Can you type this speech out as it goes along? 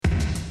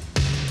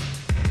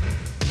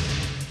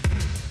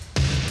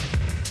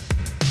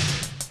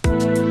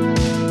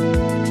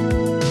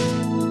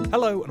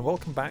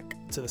welcome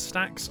back to the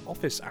Stacks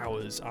Office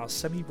Hours, our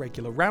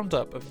semi-regular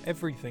roundup of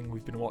everything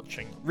we've been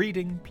watching,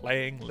 reading,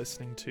 playing,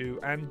 listening to,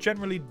 and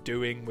generally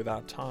doing with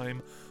our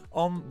time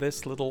on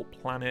this little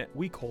planet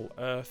we call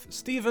Earth.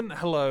 Stephen,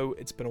 hello,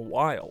 it's been a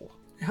while.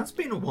 It has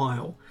been a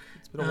while.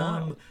 It's been a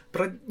while.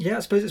 But I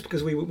suppose it's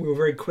because we were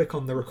very quick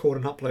on the record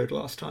and upload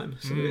last time,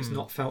 so it's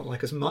not felt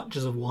like as much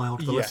as a while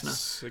to the listener.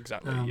 Yes,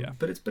 exactly, yeah.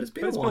 But it's been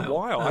a while. Been a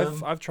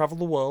while. I've travelled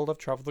the world, I've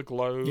travelled the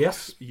globe.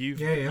 Yes.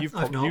 You've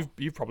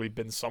probably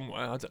been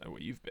somewhere. I don't know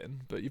where you've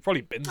been, but you've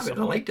probably been somewhere. I've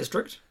been in the Lake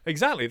District.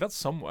 Exactly, that's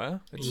somewhere.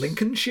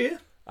 Lincolnshire?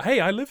 Hey,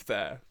 I live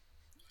there.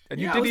 And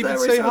you didn't even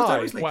say say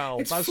hi. Wow,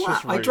 that's flat.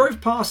 just rude. I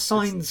drove past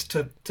signs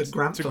to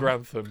Grantham. To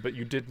Grantham, but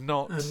you did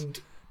not. And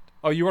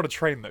oh, you were on a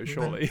train though,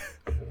 surely.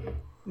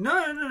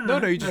 No,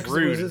 you just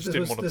rude and just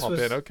didn't want to pop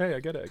in. Okay, I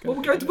get it. Well,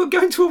 we're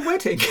going to a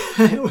wedding.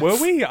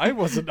 Were we? I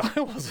wasn't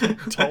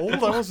told. I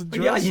wasn't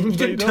dressed. Yeah, you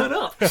didn't turn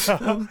up.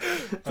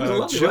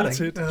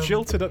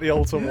 Jilted at the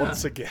altar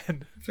once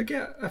again.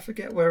 I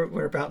forget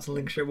whereabouts in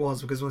Lincolnshire it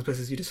was, because one of those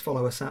places you just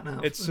follow a sat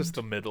nav. It's just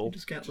the middle.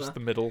 Just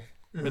the middle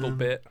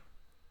bit.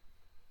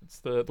 It's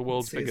the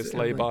world's biggest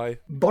lay-by.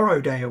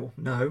 Borrowdale.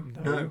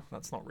 No.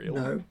 That's not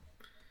real.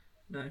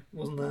 No,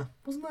 wasn't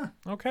there.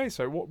 Okay,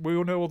 so we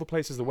all know all the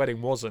places the wedding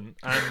wasn't,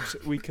 and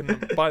we can,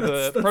 by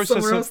the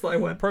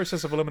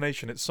process of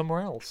elimination, it's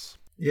somewhere else.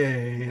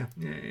 Yeah.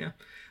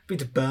 Been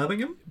to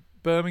Birmingham.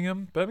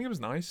 Birmingham's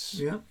nice.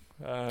 Yeah.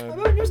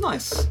 Birmingham was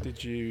nice.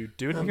 Did you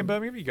do anything in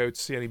Birmingham? You go to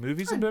see any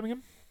movies in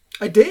Birmingham?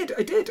 I did.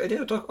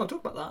 I'll talk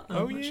about that.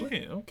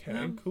 Actually.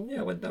 Okay, cool.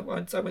 Yeah, I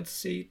went to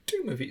see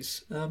 2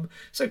 movies.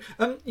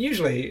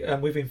 Usually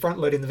we've been front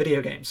loading the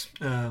video games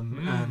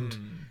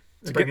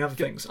and bringing other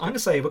things. I'm going to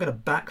say we're going to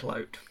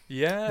backload.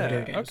 Yeah.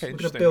 Video games. Okay. We're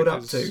going to build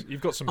up to. You've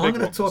got some big I'm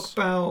going to talk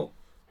about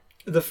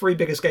the 3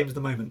 biggest games at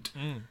the moment.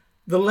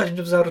 The Legend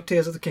of Zelda: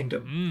 Tears of the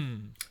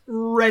Kingdom.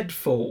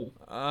 Redfall.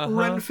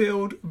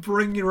 Renfield,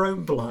 Bring Your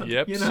Own Blood.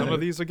 Yep, some of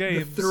these are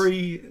games. The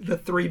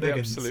three big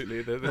ones.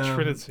 Absolutely, the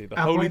Trinity,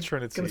 the Holy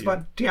Trinity. Going to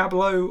about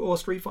Diablo or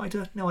Street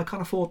Fighter? No, I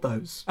can't afford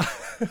those.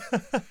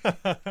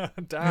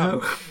 Damn.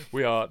 No.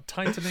 We are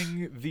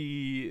tightening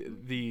the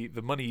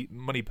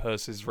money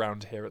purses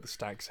round here at the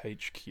Stacks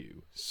HQ.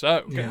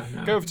 So,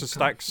 go over to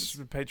Stacks,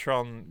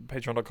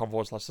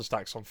 patreon.com/the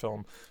Stacks on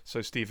Film,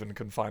 so Stephen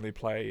can finally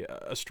play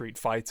a Street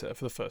Fighter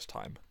for the first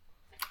time.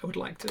 I would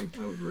like to.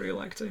 I would really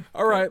like to.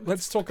 All right,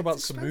 let's talk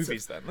about some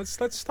movies then. Let's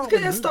start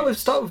with movies.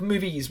 Start with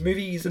movies,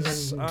 and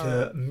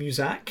then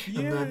music, yeah.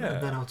 and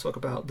then I'll talk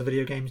about the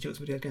video games. You got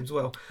some video games as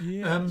well.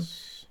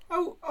 Yes.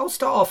 I'll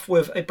start off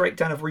with a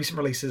breakdown of recent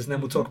releases, and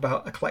then we'll talk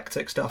about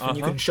eclectic stuff, and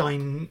you can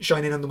shine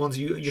in on the ones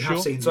you have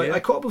seen. So I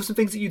caught up with some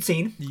things that you'd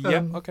seen.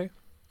 Yeah. Okay.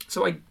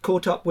 So I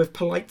caught up with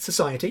Polite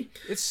Society.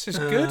 It's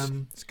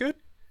good. It's good.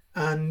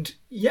 And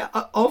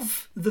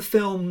of the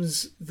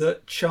films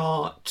that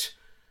chart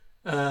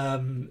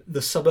the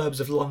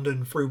suburbs of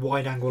London through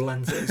wide-angle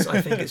lenses,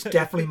 I think it's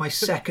definitely my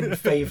second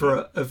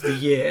favourite of the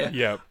year.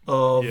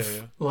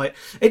 Like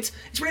it's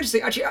really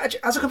interesting. Actually,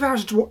 as a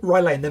comparison to Rye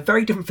Lane, they're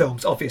very different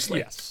films, obviously.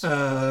 Yes.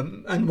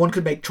 And one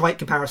could make trite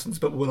comparisons,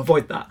 but we'll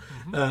avoid that.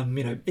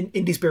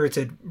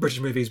 Indie-spirited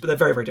British movies, but they're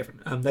very, very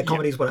different. They're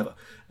comedies, whatever.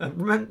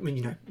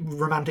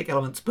 Romantic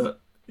elements,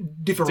 but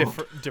different.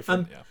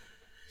 Yeah.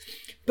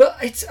 But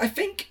I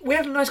think we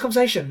had a nice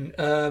conversation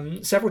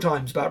several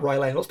times about Rye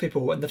Lane, lots of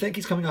people, and the thing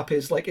keeps coming up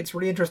is like it's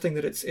really interesting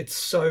that it's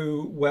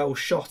so well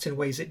shot in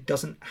ways it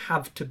doesn't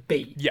have to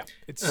be. Yeah,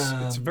 it's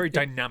very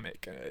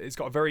dynamic. It's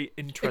got a very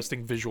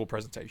interesting visual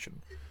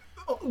presentation.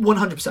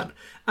 100%.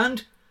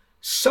 And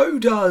so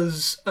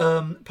does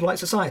Polite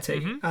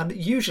Society. And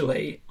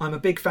usually I'm a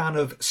big fan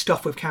of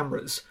stuff with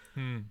cameras.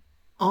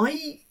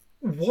 I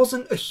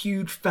wasn't a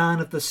huge fan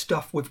of the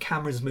stuff with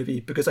cameras movie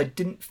because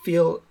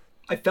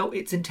I felt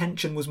its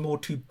intention was more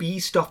to be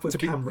stuff with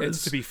cameras.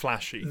 It's to be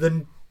flashy.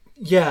 So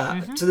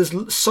there's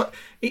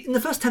in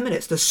the first 10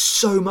 minutes, there's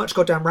so much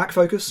goddamn rack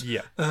focus.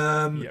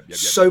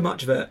 So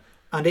much of it.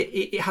 And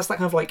it has that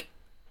kind of like,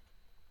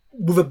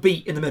 with a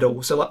beat in the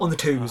middle. So like on the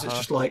twos, it's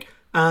just like,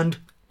 and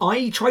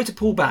I try to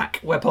pull back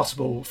where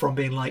possible from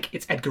being like,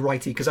 it's Edgar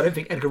Wrighty, because I don't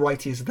think Edgar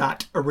Wrighty is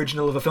that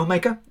original of a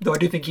filmmaker, though I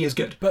do think he is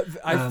good. But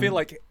I feel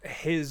like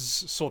his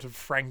sort of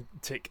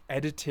frantic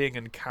editing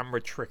and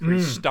camera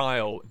trickery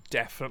style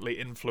definitely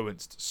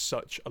influenced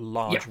such a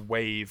large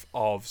wave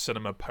of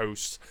cinema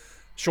post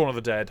Shaun of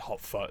the Dead,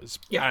 Hot Fuzz.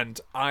 Yeah.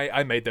 And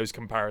I made those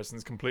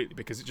comparisons completely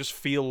because it just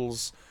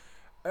feels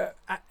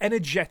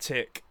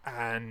energetic,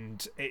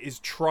 and it is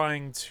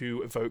trying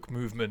to evoke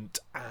movement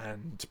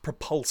and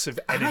propulsive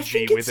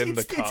energy within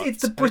the cut.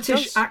 It's the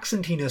British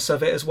accentiness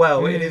of it as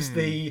well. It is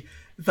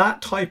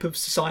that type of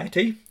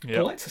society,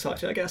 polite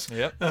society, I guess.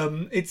 Yep.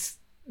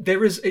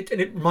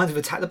 It reminds me of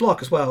Attack the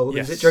Block as well.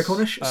 Yes. Is it Joe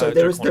Cornish? So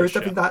there is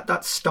definitely yeah.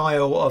 that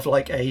style of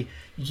like a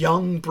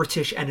young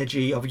British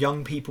energy of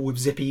young people with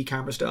zippy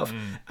camera stuff.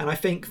 And I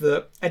think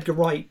that Edgar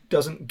Wright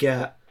doesn't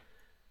get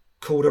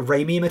called a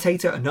Raimi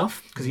imitator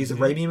enough, because he's a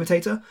Raimi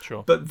imitator.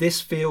 Sure. But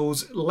this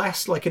feels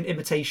less like an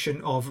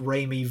imitation of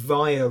Raimi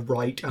via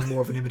Wright and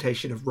more of an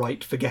imitation of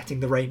Wright forgetting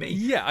the Raimi.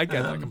 Yeah, I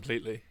get that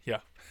completely.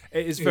 Yeah.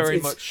 It is very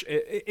much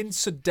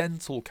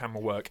incidental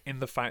camera work in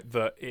the fact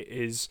that it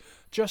is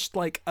just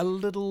like a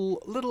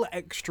little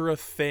extra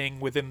thing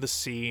within the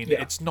scene.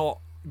 Yeah. It's not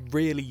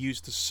really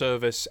used to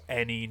service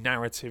any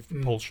narrative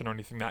propulsion or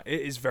anything like that.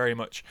 It is very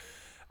much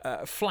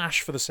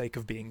flash for the sake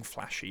of being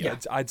flashy, yeah.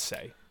 I'd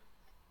say.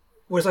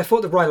 Whereas I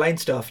thought the Rye Lane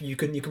stuff, you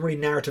can really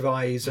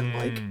narrativize and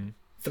like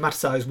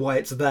thematicize why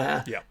it's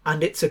there,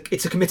 and it's a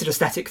committed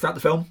aesthetic throughout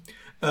the film.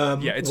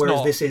 It's whereas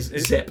not, this is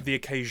zip. The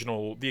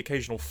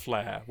occasional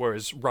flair,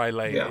 whereas Rye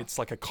Lane, it's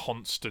like a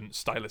constant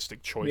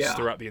stylistic choice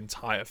throughout the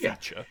entire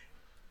feature.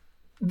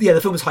 Yeah,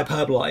 the film is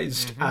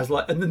hyperbolized as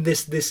like, and then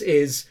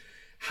this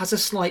has a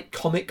slight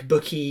comic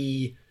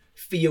booky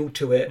feel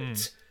to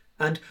it.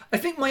 And I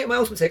think my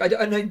ultimate take,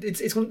 I know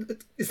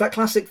it's that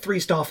classic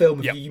 3-star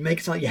film. If you make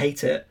it sound like you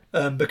hate it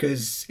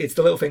because it's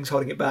the little things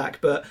holding it back.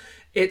 But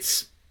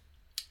it's,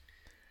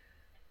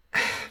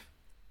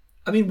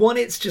 I mean, one,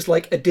 it's just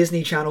like a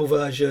Disney Channel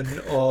version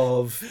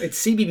of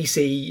it's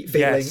CBBC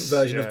feeling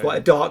version of quite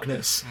a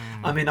darkness.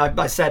 I mean,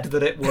 I said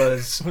that it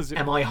was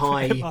Am I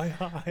High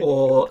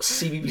or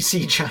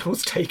CBBC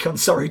Channel's take on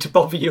Sorry to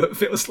Bother You. It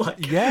feels like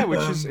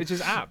which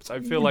is apt.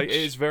 I feel like it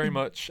is very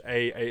much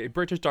a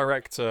British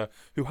director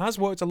who has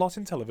worked a lot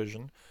in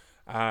television.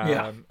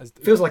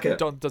 Feels like it.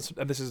 And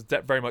this is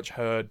very much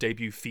her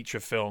debut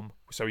feature film,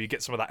 so you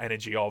get some of that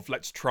energy of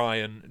let's try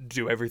and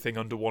do everything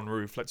under one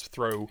roof. Let's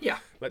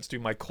do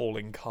my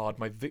calling card,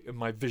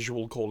 my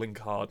visual calling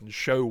card, and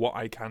show what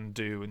I can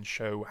do and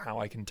show how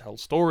I can tell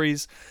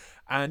stories.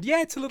 And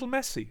it's a little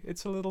messy.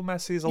 There's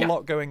a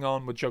lot going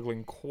on. We're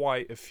juggling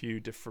quite a few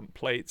different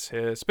plates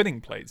here,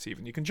 spinning plates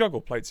even. You can juggle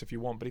plates if you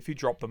want, but if you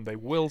drop them, they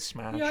will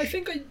smash. Yeah, I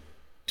think I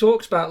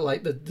talked about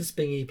like the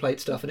spingy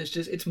plate stuff, and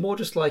it's more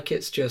just like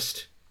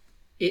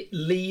it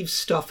leaves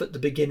stuff at the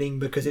beginning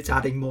because it's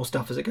adding more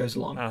stuff as it goes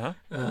along.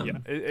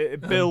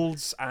 It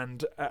builds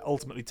and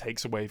ultimately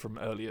takes away from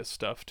earlier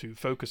stuff to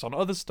focus on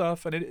other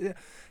stuff, and it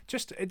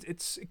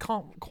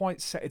can't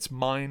quite set its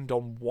mind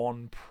on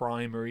one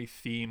primary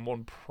theme,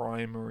 one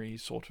primary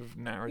sort of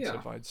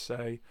narrative. I'd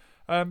say,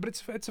 but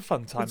it's a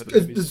fun time at the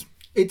movies.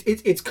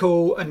 It's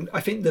cool, and I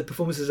think the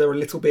performances are a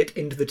little bit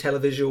into the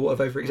televisual of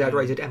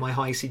over-exaggerated MI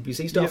High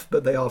CBC stuff,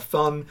 but they are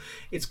fun.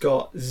 It's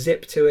got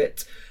zip to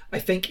it. I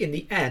think in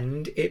the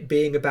end, it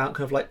being about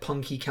kind of like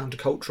punky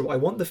countercultural, I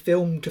want the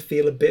film to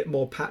feel a bit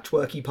more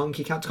patchworky,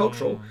 punky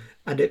countercultural,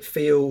 and it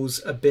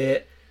feels a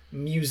bit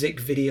music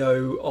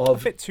video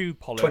of a bit too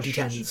polished,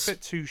 2010s, a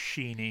bit too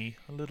sheeny,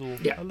 a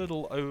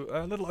little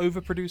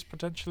overproduced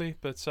potentially,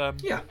 but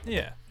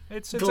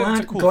It's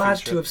glad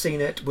feature. To have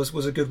seen it.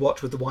 Was a good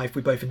watch with the wife.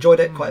 We both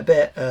enjoyed it quite a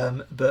bit,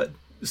 but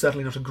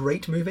certainly not a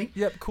great movie.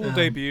 Yep, cool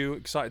debut.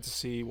 Excited to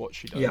see what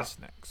she does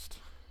next.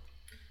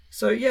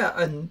 So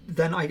and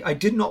then I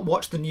did not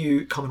watch the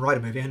new Kamen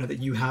Rider movie. I know that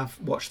you have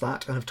watched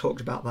that and have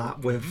talked about that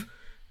with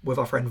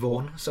our friend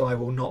Vaughn, so I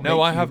will not. No,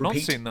 I have not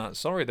seen that.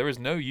 Sorry, there is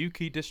no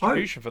UK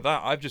distribution for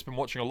that. I've just been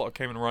watching a lot of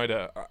Kamen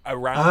Rider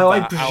around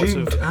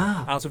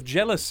out of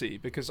jealousy,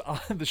 because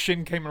the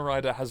Shin Kamen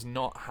Rider has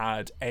not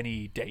had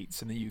any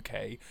dates in the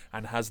UK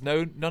and has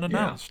none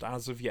announced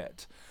as of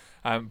yet.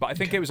 But I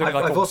think it was only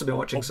I've also been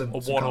watching some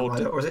Kamen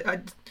Rider. Or is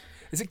it?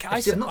 Is it?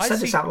 I've not said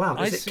this out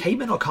loud. Is it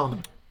Kamen or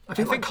Carmen? I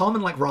think like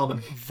Carmen, like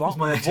ramen.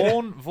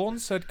 Vaughn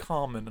said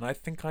Carmen, and I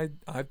think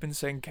I've been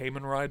saying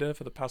Kamen Rider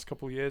for the past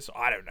couple of years.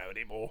 I don't know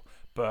anymore,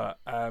 but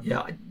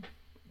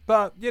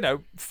but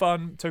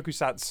fun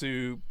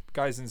tokusatsu,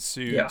 guys in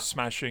suits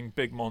smashing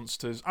big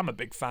monsters. I'm a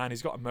big fan.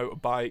 He's got a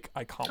motorbike.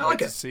 I can't wait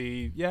to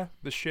see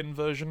the Shin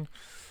version.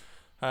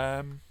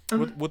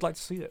 Would like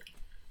to see it.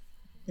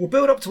 We'll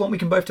build up to one we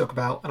can both talk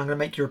about, and I'm going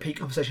to make you repeat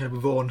conversation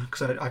with Vaughn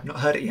because I've not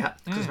heard it yet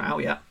because it's not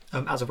out yet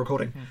as of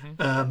recording.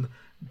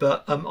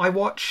 But I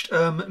watched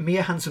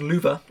Mia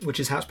Hansen-Løve, which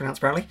is how it's pronounced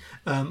apparently.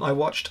 I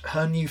watched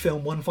her new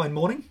film One Fine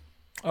Morning.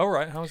 Oh,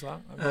 right. How was that?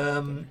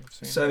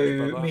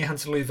 So Mia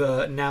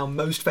Hansen-Løve, now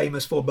most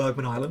famous for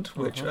Bergman Island,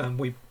 which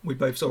we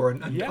both saw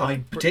and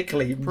I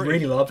particularly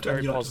really loved. Very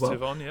and you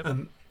positive liked as well.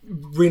 on,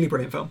 really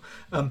brilliant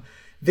film.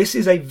 This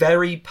is a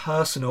very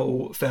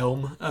personal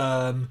film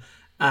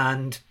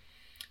and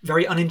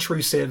very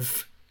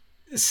unintrusive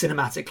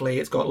cinematically.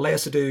 It's got Léa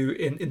Seydoux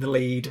in the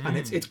lead, and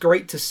it's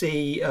great to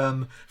see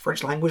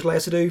French language Léa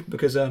Seydoux,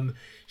 because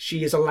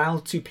she is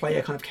allowed to play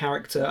a kind of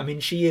character. I mean,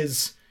 she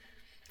is,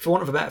 for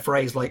want of a better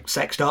phrase, like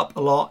sexed up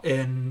a lot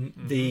in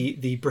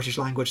the British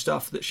language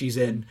stuff that she's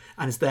in,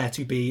 and is there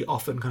to be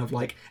often kind of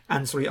like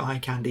ancillary eye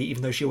candy,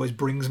 even though she always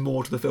brings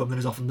more to the film than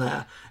is often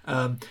there.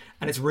 And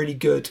it's really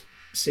good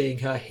seeing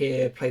her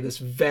here play this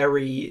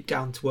very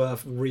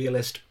down-to-earth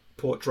realist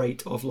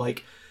portrait of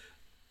like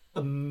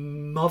a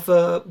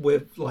mother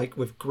with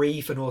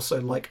grief, and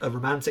also like a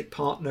romantic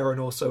partner, and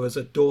also as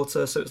a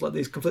daughter. So it's like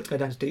these conflicting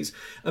identities.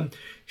 Mia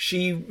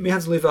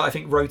Hansen-Løve, I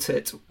think, wrote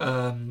it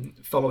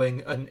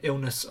following an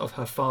illness of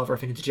her father. I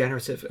think a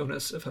degenerative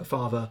illness of her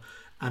father,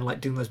 and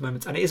like doing those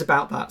moments. And it is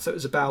about that. So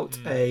it's about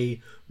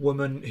a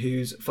woman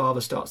whose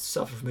father starts to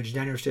suffer from a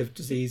degenerative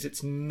disease.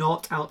 It's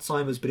not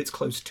Alzheimer's, but it's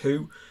close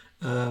to.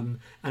 And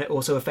it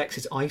also affects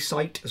his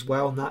eyesight as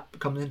well, and that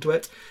comes into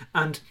it.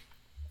 And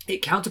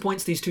it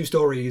counterpoints these two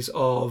stories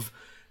of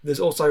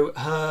there's also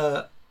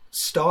her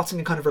starting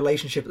a kind of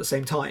relationship at the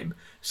same time.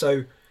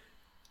 So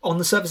on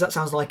the surface, that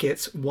sounds like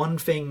it's one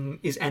thing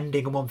is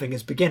ending and one thing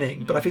is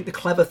beginning. But I think the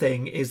clever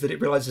thing is that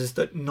it realises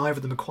that neither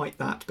of them are quite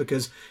that,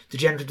 because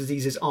degenerative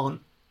diseases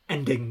aren't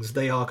endings.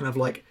 They are kind of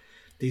like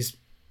these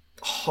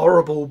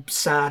horrible,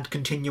 sad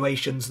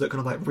continuations that kind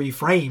of like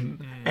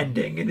reframe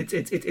ending. And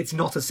it's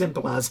not as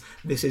simple as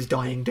this is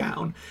dying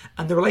down.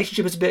 And the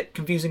relationship is a bit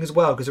confusing as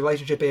well, because the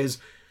relationship is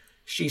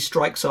she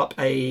strikes up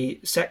a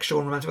sexual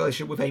and romantic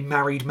relationship with a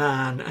married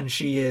man, and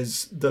she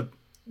is the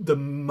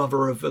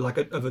mother of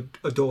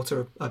a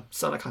daughter, a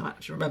son, I can't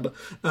actually remember.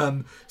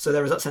 So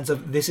there is that sense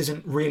of this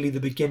isn't really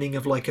the beginning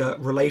of like a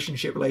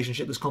relationship.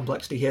 There's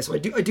complexity here. So I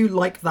do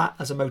like that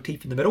as a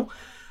motif in the middle.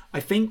 I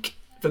think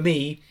for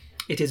me,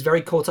 it is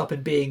very caught up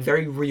in being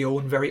very real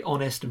and very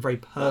honest and very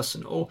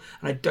personal.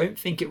 And I don't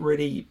think it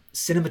really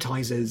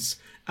cinematizes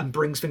and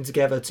brings things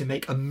together to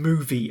make a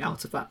movie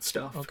out of that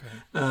stuff.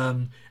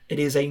 Okay. It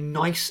is a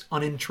nice,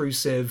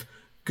 unintrusive,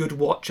 good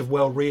watch of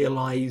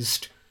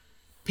well-realised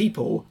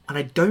people, and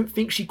I don't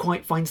think she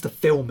quite finds the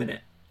film in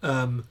it,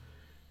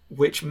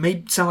 which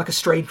may sound like a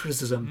strange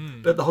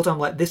criticism, but the whole time,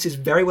 like, this is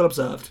very well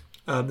observed,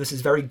 this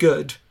is very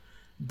good,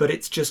 but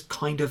it's just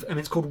kind of, I mean,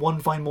 it's called One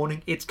Fine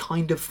Morning, it's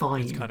kind of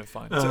fine. It's kind of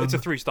fine. So it's a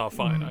 3-star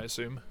fine, I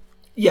assume.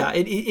 Yeah,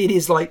 it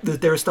is like,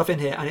 there is stuff in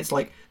here, and it's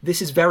like,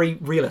 this is very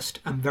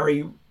realist and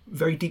very,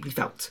 very deeply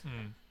felt,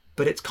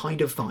 but it's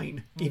kind of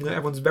fine, even though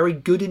everyone's very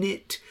good in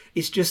it.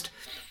 It's just,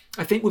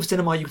 I think with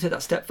cinema you can take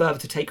that step further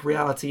to take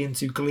reality and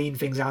to glean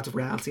things out of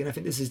reality, and I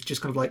think this is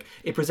just kind of like,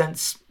 it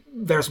presents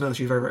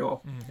verisimilitude very, very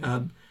well.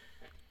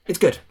 It's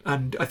good,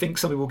 and I think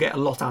some people will get a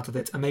lot out of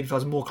it, and maybe if I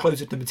was more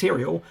closer to the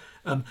material,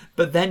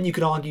 but then you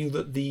could argue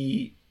that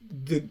the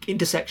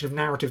intersection of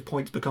narrative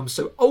points becomes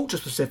so ultra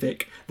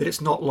specific that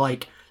it's not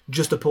like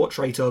just a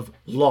portrait of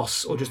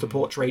loss or just a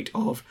portrait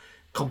of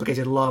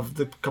complicated love,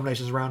 the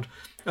combinations around.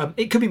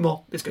 It could be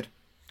more. It's good.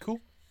 Cool.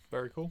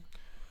 Very cool.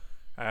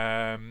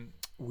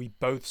 We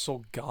both saw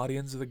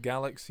Guardians of the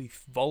Galaxy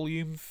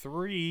Volume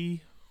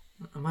 3.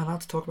 Am I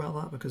allowed to talk about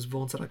that? Because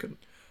Vaughan said I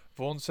couldn't.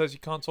 Vaughan says you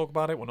can't talk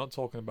about it. We're not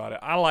talking about it.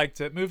 I liked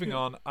it. Moving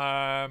on.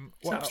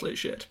 It's absolute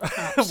shit.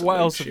 What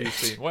else have you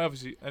seen? What have you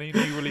seen? Any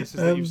new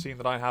releases that you've seen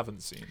that I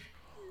haven't seen?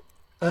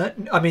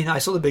 I mean, I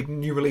saw the big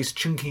new release,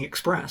 Chunking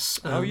Express.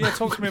 Oh yeah,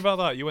 talk to me about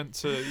that. You went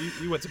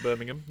to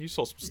Birmingham. You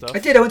saw some stuff. I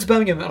did. I went to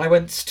Birmingham, and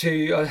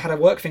I had a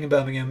work thing in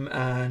Birmingham,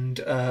 and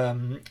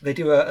they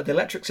do the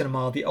Electric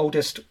Cinema, the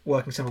oldest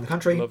working cinema in the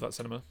country. I love that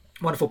cinema.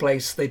 Wonderful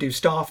place. They do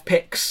staff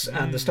picks,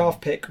 and the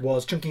staff pick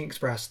was Chunking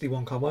Express, the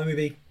Wong Kar-wai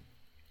movie.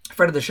 A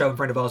friend of the show and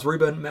friend of ours,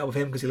 Ruben, met with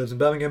him because he lives in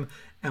Birmingham,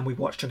 and we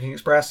watched Chunking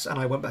Express, and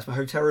I went back to my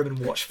hotel room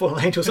and watched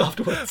Fallen Angels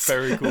afterwards.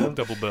 Very cool,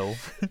 double bill.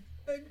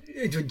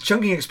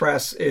 Chunking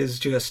Express is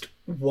just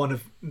one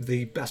of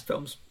the best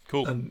films.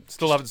 Cool.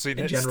 Still haven't seen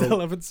it. General. Still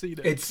haven't seen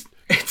it.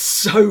 It's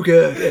so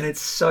good, and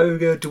it's so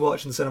good to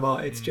watch in the cinema.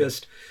 It's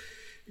just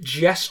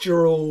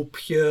gestural,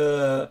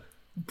 pure,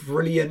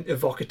 brilliant,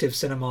 evocative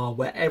cinema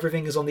where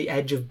everything is on the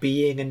edge of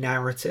being a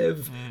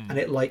narrative, and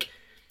it like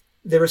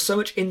there is so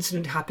much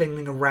incident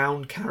happening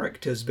around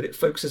characters, but it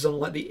focuses on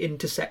like the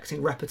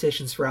intersecting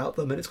repetitions throughout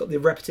them, and it's got the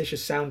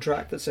repetitious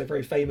soundtrack that's so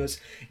very famous.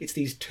 It's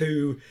these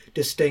two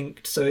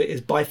distinct, so it is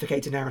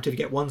bifurcated narrative. You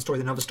get one story,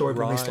 then another story,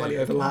 but they slightly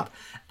overlap,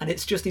 and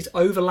it's just these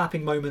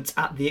overlapping moments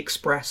at the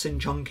Express in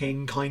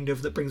Chungking, kind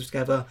of, that brings us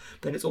together.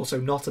 Then it's also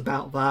not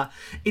about that.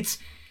 It's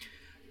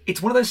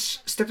one of those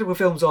stereotypical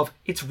films of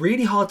it's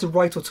really hard to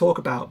write or talk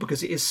about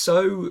because it is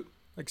so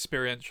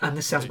experiential, and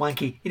this sounds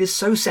wanky, it is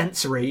so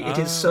sensory, it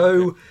is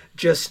so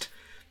just,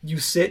 you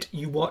sit,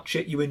 you watch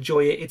it, you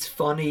enjoy it, it's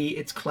funny,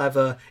 it's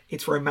clever,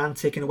 it's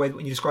romantic in a way that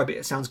when you describe it,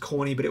 it sounds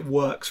corny, but it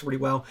works really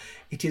well.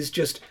 It is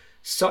just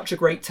such a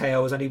great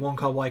tale, as only Wong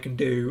Kar-wai can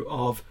do,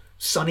 of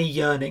sunny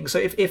yearning. So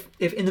if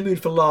In the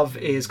Mood for Love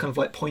is kind of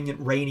like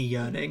poignant rainy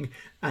yearning,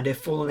 and if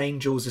Fallen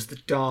Angels is the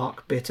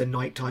dark, bitter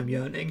nighttime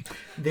yearning,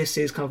 this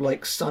is kind of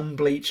like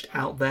sun-bleached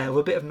out there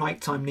with a bit of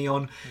nighttime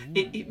neon.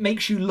 It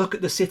makes you look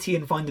at the city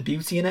and find the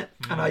beauty in it.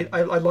 And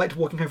I liked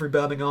walking home through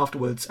Birmingham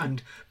afterwards,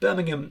 and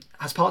Birmingham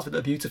has parts of it that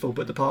are beautiful,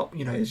 but the part,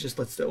 is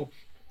just still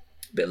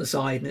a bit on the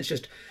side, and it's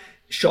just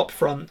shop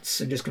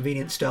fronts and just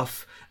convenient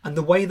stuff. And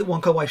the way that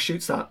Wong Kar-wai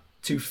shoots that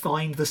to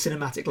find the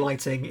cinematic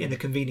lighting in a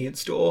convenience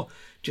store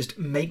just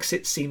makes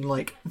it seem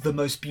like the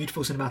most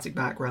beautiful cinematic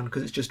background,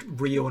 because it's just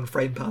real and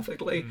framed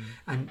perfectly.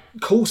 And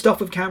cool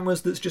stuff with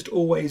cameras that's just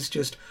always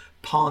just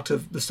part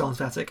of the style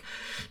aesthetic.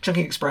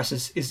 Chunking Express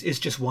is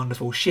just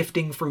wonderful,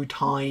 shifting through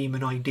time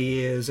and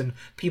ideas and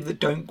people that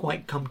don't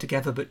quite come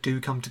together but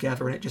do come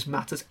together, and it just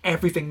matters.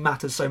 Everything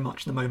matters so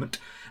much in the moment,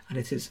 and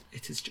it is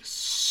just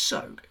so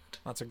good.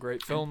 That's a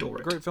great film.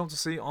 Great film to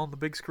see on the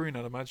big screen,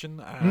 I'd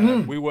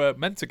imagine. We were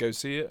meant to go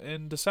see it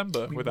in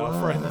December with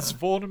our friends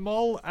Vaughan and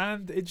Moll,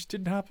 and it just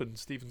didn't happen.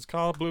 Stephen's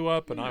car blew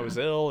up, and I was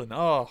ill, and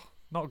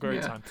not a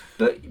great time.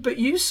 But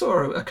you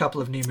saw a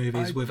couple of new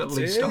movies with at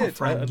least our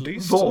friend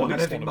Vaughan. I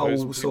don't think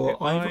Moll saw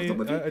either of them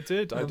with you. I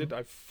did.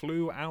 I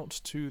flew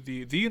out to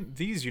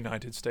these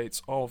United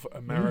States of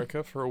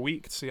America for a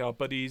week to see our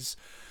buddies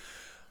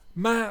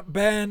Matt,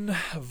 Ben,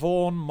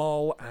 Vaughan,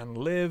 Moll, and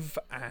Liv,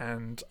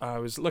 and I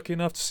was lucky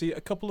enough to see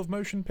a couple of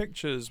motion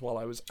pictures while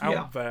I was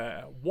out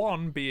there.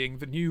 One being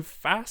the new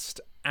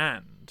Fast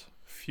and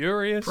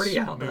Furious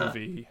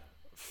movie.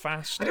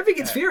 Fast. I don't think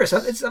it's Furious.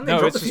 It's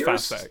just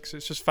Fast X.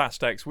 It's just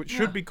Fast X, which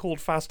should be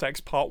called Fast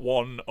X Part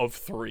 1 of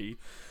 3.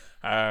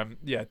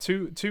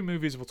 Two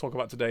movies we'll talk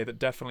about today that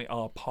definitely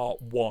are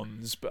Part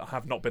 1s, but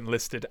have not been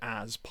listed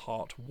as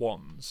Part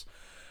 1s.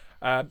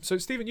 So,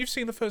 Stephen, you've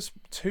seen the first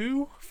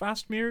two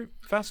Fast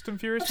and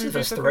Furious movies? The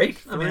first three.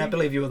 I mean, I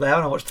believe you were there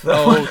when I watched the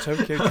third one.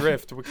 Tokyo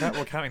Drift. We're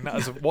counting that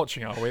as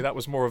watching, are we? That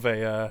was more of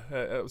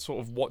a sort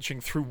of watching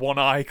through one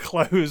eye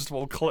closed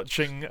while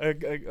clutching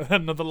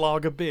another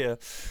lager beer.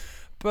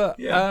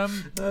 But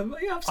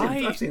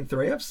I've seen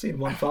three. I've seen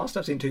one Fast.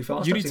 I've seen two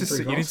Fast. You need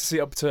to see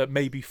up to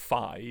maybe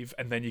 5,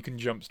 and then you can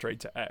jump straight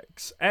to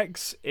X.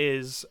 X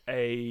is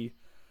a.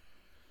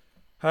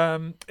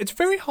 It's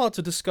very hard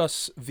to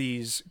discuss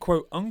these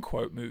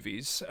quote-unquote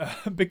movies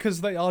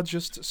because they are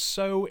just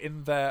so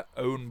in their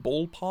own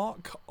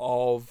ballpark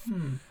of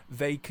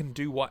they can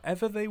do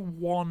whatever they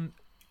want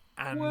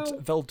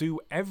and they'll do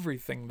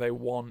everything they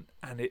want,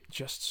 and it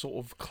just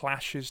sort of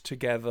clashes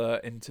together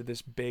into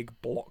this big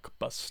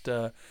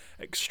blockbuster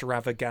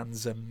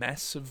extravaganza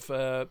mess of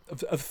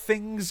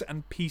things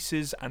and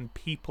pieces and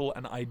people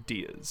and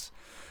ideas.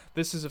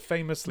 This is a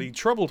famously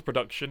troubled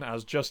production,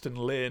 as Justin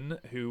Lin,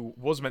 who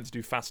was meant to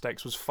do Fast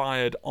X, was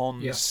fired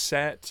on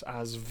set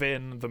as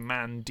Vin, the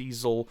man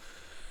Diesel,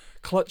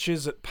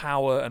 clutches at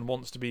power and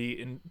wants to be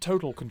in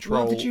total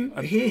control. Well, did you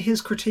hear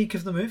his critique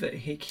of the movie?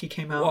 He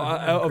came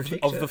out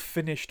of the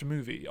finished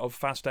movie of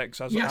Fast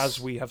X as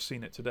we have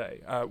seen it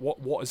today.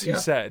 What has he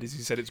said? He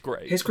said it's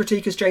great. His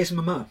critique is Jason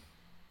Momoa.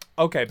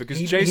 Okay,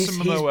 because Jason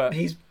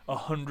Momoa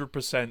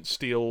 100%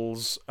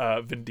 steals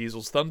Vin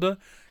Diesel's thunder,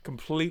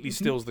 completely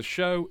steals the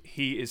show.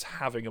 He is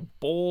having a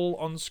ball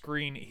on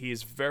screen. He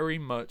is very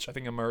much, I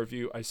think in my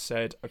review I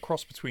said, a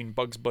cross between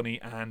Bugs Bunny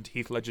and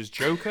Heath Ledger's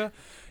Joker.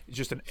 He's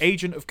just an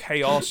agent of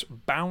chaos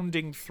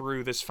bounding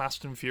through this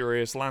Fast and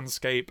Furious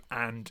landscape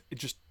and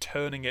just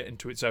turning it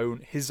into his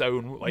own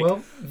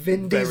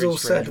Vin Diesel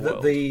said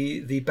that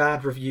the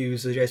bad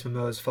reviews are Jason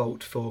Momoa's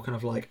fault for kind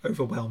of like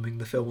overwhelming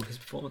the film with his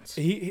performance.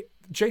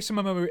 Jason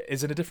Momoa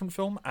is in a different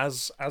film,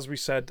 as we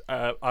said.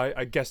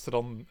 I guessed it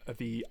on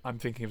the I'm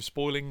Thinking of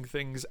Spoiling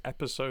Things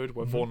episode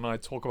where Vaughan and I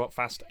talk about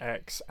Fast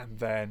X and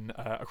then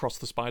Across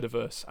the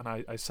Spiderverse,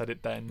 and I said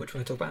it then. Which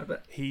one I talk about a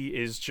bit. He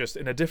is just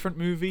in a different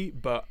movie,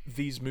 but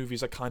these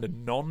movies are kind of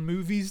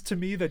non-movies to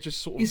me. They're just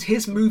sort of... Is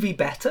his movie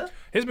better?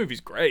 His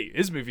movie's great.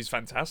 His movie's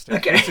fantastic.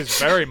 Okay. This is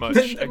very much...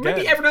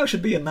 Maybe everyone else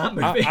should be in that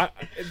movie.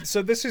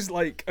 So this is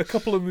like a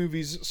couple of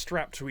movies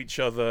strapped to each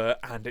other,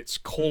 and it's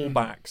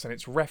callbacks and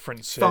it's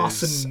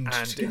references.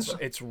 And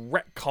it's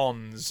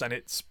retcons, and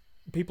it's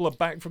people are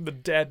back from the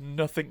dead,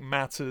 nothing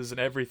matters, and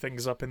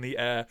everything's up in the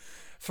air.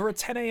 For a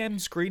 10 a.m.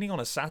 screening on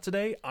a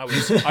Saturday, I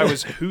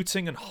was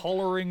hooting and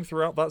hollering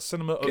throughout that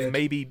cinema of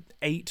maybe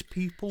 8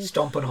 people.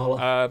 Stomp and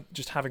holler.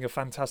 Just having a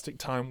fantastic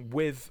time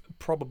with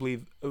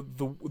probably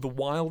the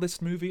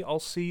wildest movie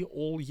I'll see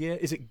all year.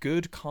 Is it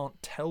good? Can't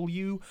tell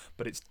you,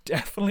 but it's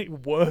definitely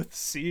worth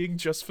seeing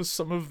just for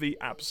some of the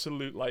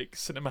absolute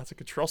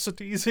cinematic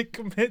atrocities it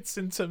commits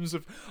in terms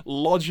of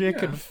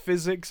logic and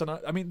physics. And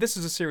I mean, this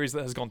is a series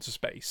that has gone to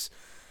space.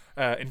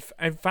 In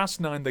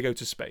Fast 9 they go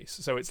to space,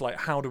 so it's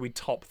like, how do we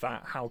top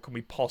that? How can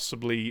we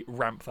possibly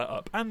ramp that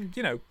up? And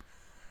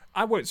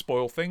I won't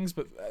spoil things,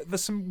 but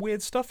there's some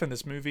weird stuff in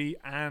this movie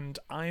and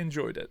I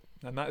enjoyed it,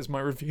 and that is my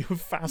review of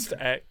Fast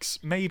X,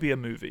 maybe a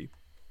movie.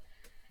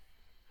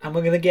 And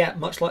we're going to get,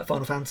 much like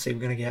Final Fantasy, we're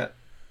going to get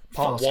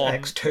Part Fast 1,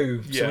 X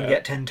 2, so we're going to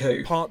get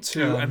 10-2. Part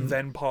 2 and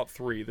then Part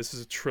 3. This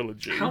is a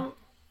trilogy.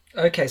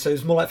 Okay, so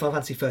it's more like Final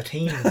Fantasy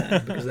 13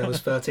 then, because there was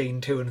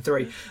 13, 2 and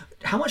 3.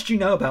 How much do you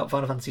know about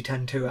Final Fantasy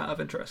 10-2 out of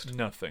interest?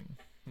 Nothing.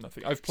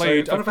 I've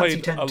played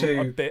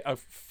a bit of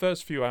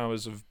first few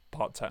hours of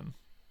Part 10.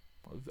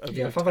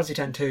 Final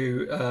Fantasy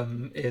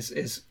X-2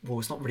 is well,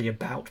 it's not really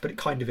about, but it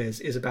kind of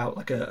is about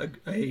like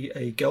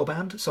a girl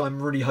band. So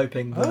I'm really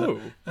hoping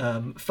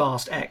that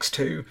Fast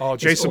X-2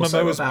 Jason is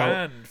also Momoa's about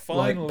band,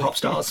 finally. Like pop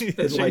stars, like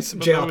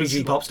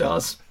JRPG pop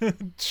stars,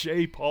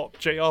 J-pop,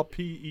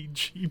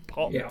 JRPG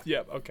pop.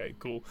 Yeah. Okay,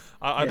 cool.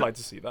 I'd like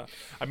to see that.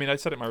 I mean, I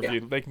said in my review,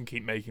 they can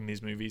keep making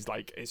these movies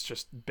like it's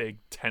just big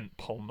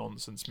tentpole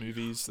nonsense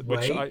movies,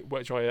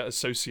 which I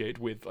associate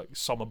with like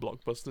summer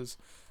blockbusters.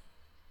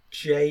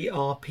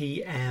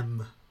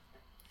 JRPM.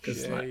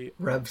 because like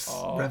revs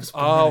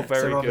oh,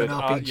 very so good.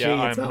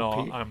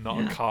 RPG, I'm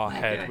not a car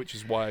head, which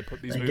is why I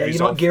put these movies. Yeah, you're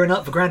not gearing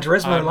up for Gran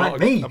Turismo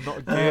me. I'm not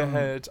a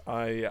gearhead.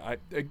 I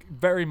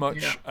very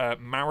much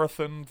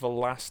marathon the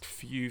last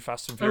few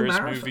Fast and Furious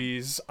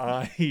movies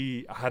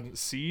I hadn't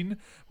seen,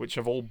 which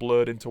have all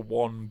blurred into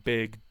one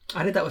big.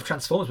 I did that with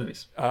Transformers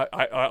movies.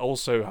 I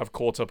also have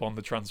caught up on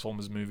the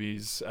Transformers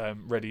movies,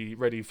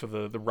 ready for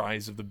the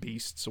Rise of the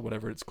Beasts or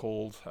whatever it's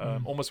called.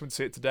 Almost went to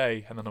see it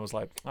today, and then I was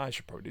like, I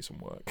should probably do some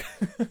work.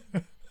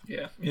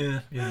 Yeah.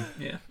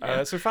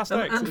 So Fast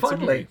X. And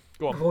finally,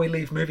 before we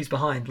leave movies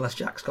behind, unless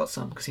Jack's got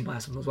some, because he might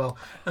have some as well.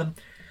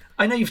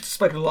 I know you've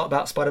spoken a lot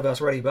about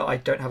Spider-Verse already, but I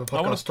don't have a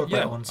podcast to talk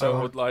about one. So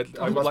I would like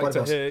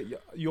to hear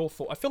your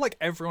thought. I feel like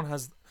everyone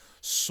has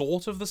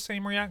sort of the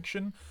same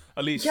reaction.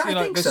 At least,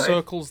 the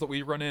circles that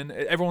we run in,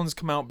 everyone's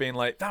come out being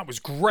like, that was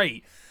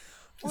great.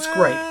 It's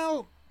great.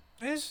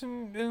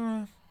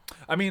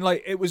 I mean,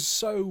 like, it was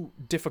so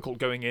difficult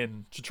going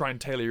in to try and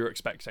tailor your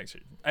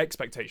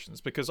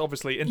expectations, because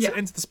obviously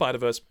Into the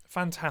Spider-Verse,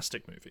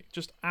 fantastic movie,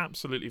 just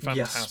absolutely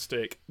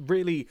fantastic.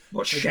 Really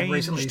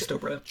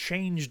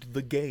changed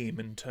the game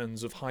in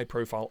terms of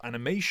high-profile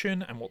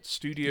animation and what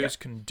studios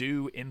can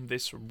do in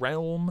this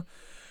realm.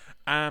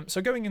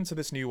 So going into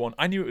this new one,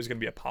 I knew it was going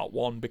to be a part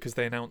 1 because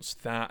they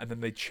announced that, and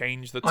then they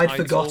changed the title. I'd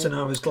forgotten.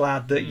 I was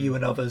glad that you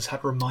and others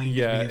had reminded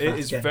me of that. Yeah, it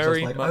is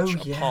very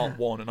much a part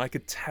 1, and I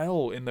could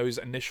tell in those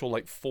initial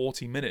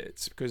 40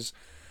 minutes, because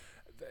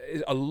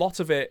a lot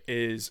of it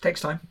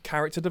takes time.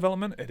 Character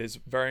development. It is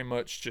very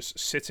much just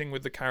sitting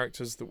with the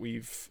characters that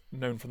we've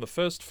known from the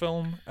first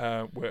film.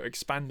 We're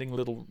expanding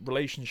little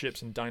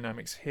relationships and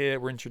dynamics here.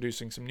 We're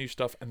introducing some new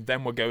stuff, and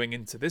then we're going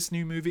into this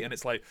new movie, and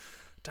it's like,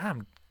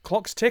 damn,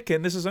 clock's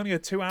ticking. This is only a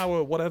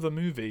 2-hour whatever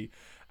movie,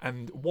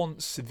 and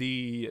once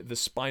the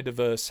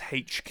Spider-Verse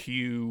HQ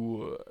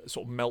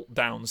sort of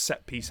meltdown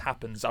set piece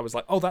happens, I was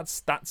like, oh,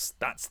 that's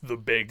the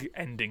big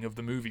ending of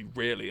the movie,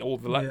 really. I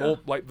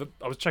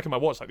was checking my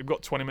watch, like, we've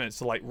got 20 minutes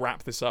to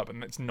wrap this up,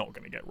 and it's not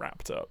going to get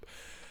wrapped up.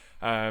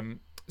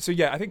 So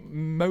yeah, I think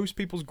most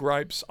people's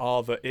gripes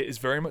are that it is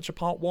very much a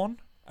part 1,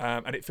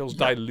 and it feels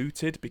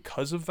diluted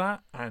because of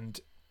that.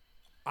 And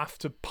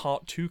after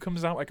part 2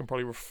 comes out, I can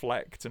probably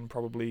reflect and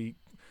probably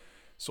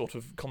sort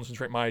of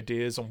concentrate my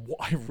ideas on what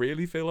I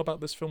really feel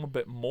about this film a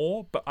bit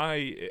more. But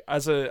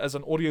as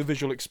an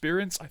audiovisual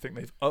experience, I think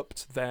they've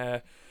upped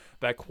their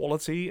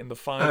quality in the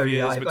 5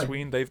 years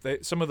between. They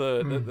some of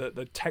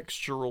the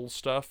textural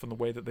stuff and the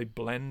way that they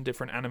blend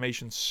different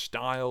animation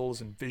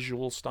styles and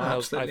visual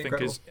styles, I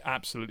think is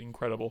absolutely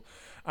incredible.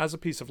 As a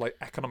piece of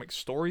economic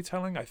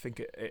storytelling, I think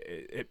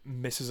it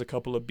misses a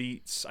couple of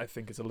beats. I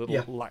think it's a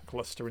little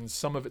lackluster in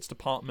some of its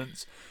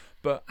departments.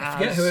 But I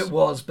forget who it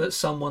was, but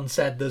someone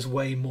said there's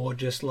way more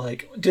just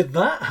did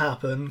that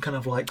happen? Kind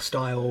of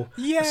style.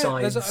 Yeah,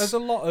 asides. there's a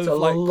lot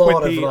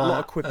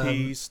of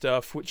quippy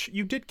stuff, which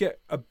you did get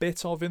a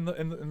bit of in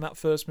that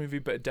first movie,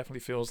 but it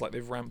definitely feels like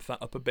they've ramped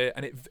that up a bit,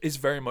 and it is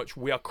very much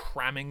we are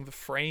cramming the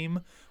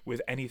frame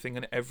with anything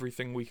and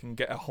everything we can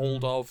get a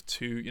hold of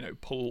to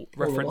pull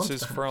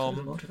references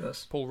from,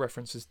 pull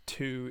references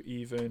to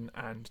even,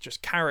 and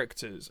just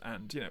characters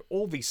and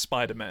all these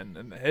Spider-Men,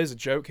 and here's a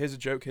joke, here's a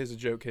joke, here's a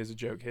joke, here's a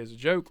joke, here's a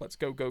joke, let's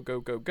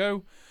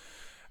go.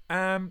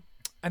 And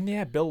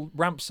yeah, Bill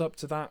ramps up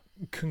to that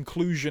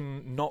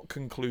conclusion, not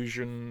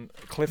conclusion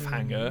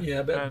cliffhanger.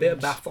 A bit of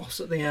bathos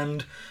at the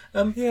end.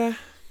 I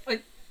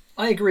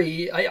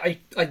agree.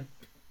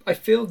 I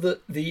feel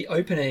that the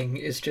opening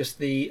is just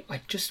we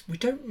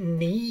don't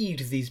need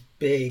these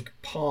big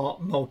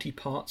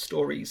multi-part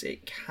stories.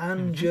 It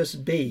can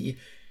just be.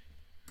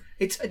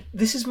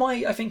 This is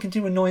my, I think,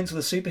 continuing annoyance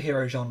with the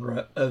superhero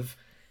genre of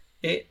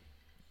it.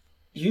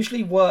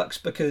 Usually works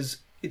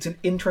because it's an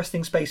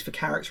interesting space for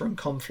character and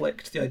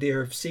conflict. The idea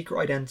of secret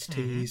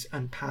identities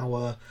and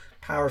power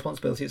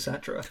responsibility,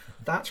 etc.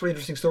 That's really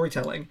interesting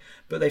storytelling,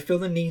 but they feel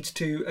the need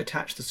to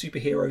attach the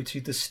superhero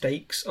to the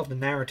stakes of the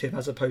narrative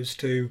as opposed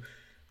to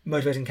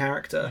motivating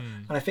character.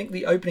 And I think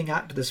the opening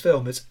act of this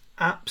film is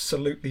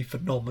absolutely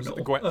phenomenal.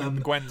 The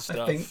Gwen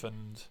stuff,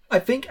 I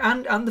think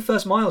and the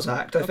first Miles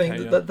act. I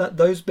think that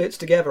those bits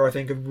together, I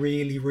think, are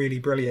really, really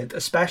brilliant.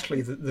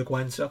 Especially the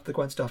Gwen stuff. The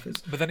Gwen stuff is.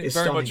 But then it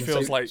very much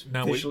feels like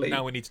now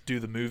we need to do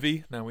the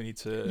movie. Now we need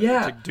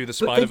to do the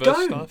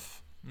Spider-Verse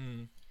stuff.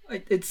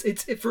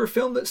 It's for a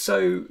film that's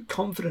so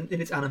confident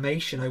in its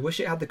animation. I wish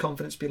it had the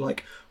confidence to be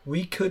like,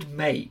 we could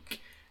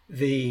make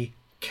the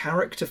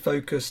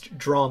character-focused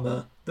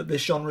drama that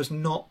this genre's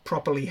not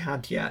properly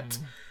had yet.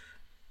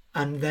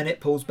 And then it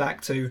pulls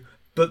back to,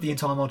 but the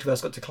entire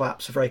multiverse got to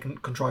collapse for very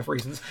contrived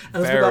reasons.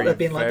 And it's about there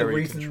being the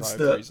reasons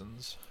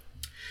that...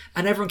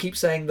 And everyone keeps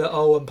saying that,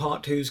 and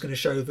part 2 is going to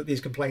show that these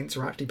complaints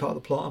are actually part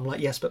of the plot. I'm like,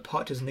 yes, but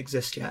part 2 doesn't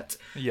exist yet.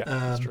 Yeah,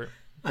 that's true.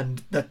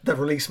 And the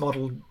release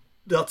model,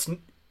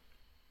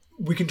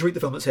 we can treat the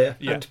film that's here.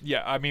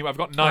 Yeah, I mean, I've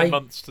got 9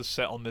 months to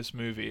sit on this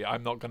movie.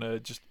 I'm not going to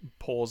just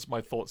pause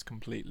my thoughts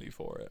completely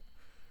for it.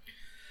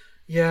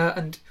 Yeah,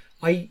 and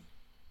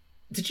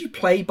did you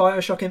play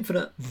Bioshock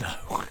Infinite?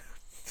 No.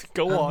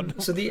 Go on.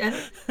 So the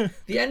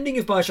ending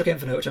of Bioshock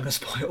Infinite, which I'm going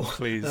to spoil.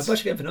 Please.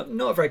 Bioshock Infinite,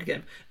 not a very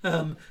good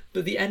game.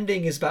 But the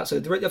ending is about, so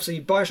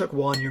obviously Bioshock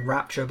 1, you're in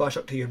Rapture.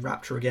 Bioshock 2, you're in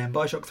Rapture again.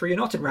 Bioshock 3, you're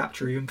not in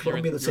Rapture. You're in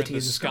Columbia, the city in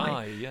the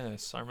sky.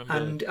 Yes, I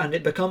remember. And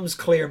it becomes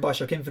clear in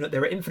Bioshock Infinite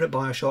there are infinite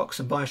Bioshocks,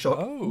 and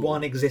Bioshock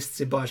 1 exists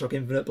in Bioshock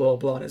Infinite, blah, blah,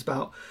 blah. And it's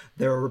about,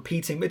 there are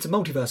repeating, it's a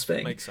multiverse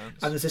thing. Makes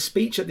sense. And there's a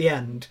speech at the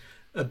end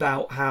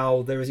about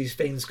how there is these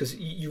things, because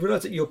you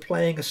realise that you're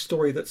playing a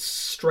story that's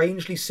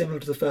strangely similar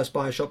to the first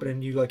Bioshock but in a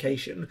new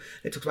location.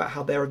 It talks about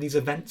how there are these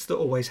events that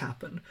always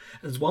happen.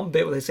 And there's one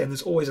bit where they say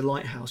there's always a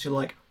lighthouse. You're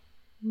like,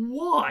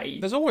 why?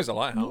 There's always a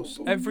lighthouse.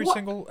 Every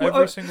single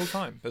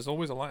time. There's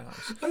always a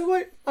lighthouse. I'm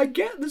like, I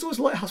get there's always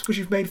a lighthouse because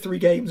you've made 3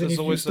 games and you've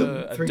used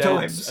them 3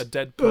 times. A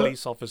dead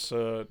police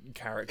officer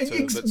character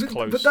that's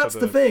close but that's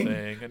to the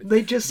thing.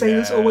 They just say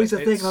there's always a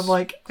thing, and I'm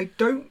like, I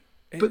don't.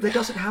 But there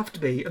doesn't have to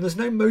be, and there's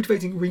no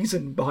motivating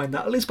reason behind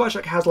that. At least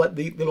Bioshock has like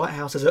the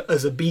lighthouse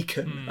as a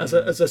beacon, as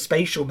a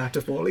spatial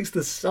metaphor. At least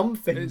there's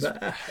something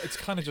there. It's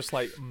kind of just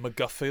like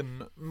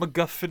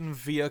MacGuffin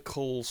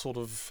vehicle, sort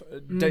of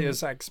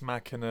Deus Ex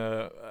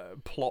Machina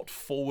plot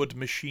forward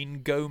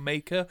machine go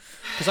maker.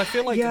 Because I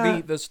feel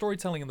like the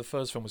storytelling in the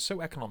first film was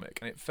so economic,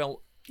 and it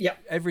felt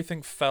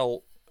everything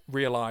felt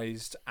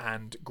realized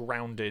and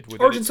grounded with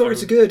origin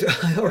stories are good.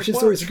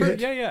 Stories are good.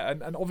 Yeah.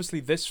 And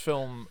obviously this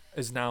film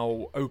has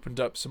now opened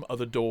up some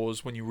other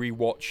doors. When you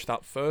rewatch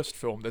that first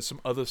film, there's some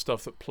other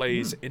stuff that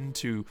plays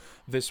into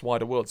this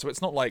wider world. So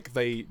it's not like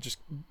they just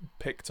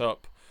picked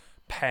up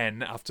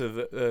pen after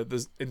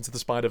the Into the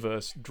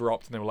Spider-Verse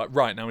dropped and they were like,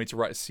 right, now we need to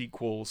write a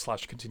sequel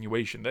 /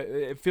 continuation.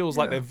 It feels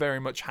like they very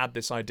much had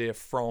this idea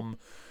from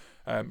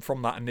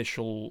that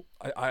initial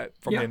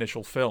the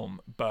initial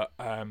film, but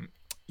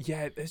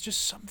there's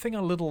just something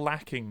a little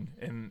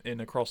lacking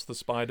in Across the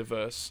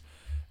Spider-Verse,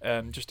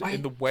 in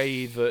the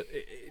way that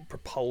it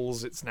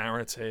propels its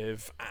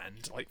narrative,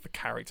 and like the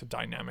character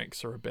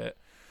dynamics are a bit.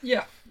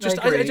 Yeah,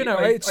 I don't know.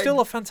 It's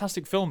still a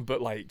fantastic film,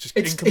 but like just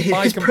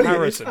by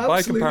comparison,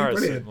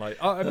 brilliant. like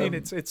I mean,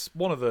 it's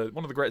one of the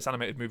greatest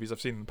animated movies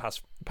I've seen in the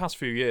past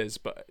few years.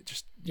 But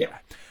just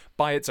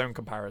by its own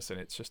comparison,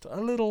 it's just a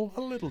little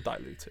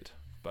diluted.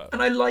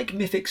 And I like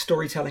mythic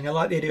storytelling. I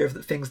like the idea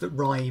of things that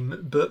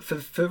rhyme. But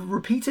for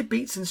repeated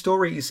beats and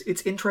stories,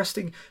 it's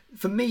interesting.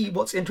 For me,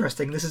 what's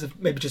interesting, this is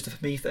maybe just a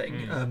for me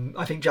thing.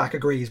 I think Jack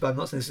agrees, but I'm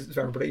not saying this is for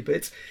everybody.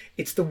 But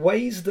it's the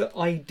ways that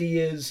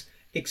ideas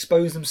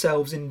expose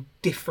themselves in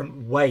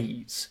different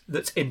ways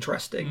that's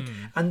interesting.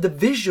 And the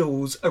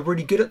visuals are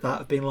really good at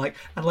that, of being like,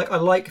 and like I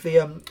like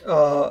the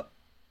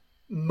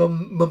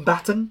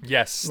Mumbattan.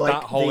 Yes, like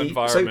that whole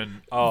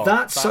environment.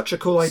 That's such a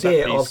cool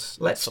idea of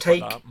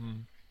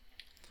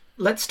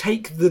let's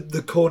take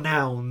the core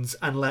nouns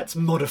and let's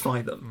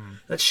modify them.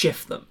 Let's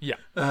shift them. Yeah.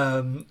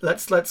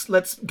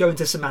 Let's go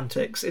into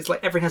semantics. It's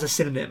like everything has a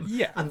synonym.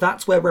 Yeah. And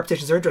that's where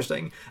repetitions are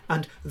interesting.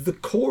 And the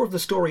core of the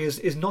story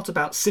is not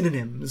about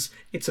synonyms.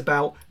 It's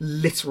about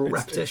literal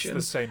repetition.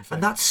 It's the same thing.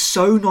 And that's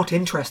so not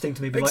interesting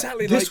to me.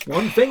 Exactly. Like, this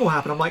one thing will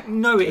happen. I'm like,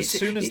 no. As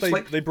soon as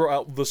they brought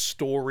out the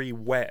story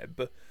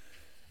web,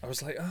 I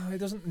was like, it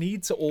doesn't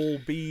need to all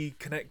be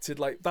connected.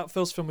 Like, that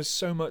first film was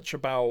so much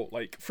about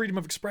like freedom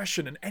of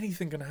expression and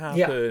anything can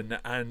happen,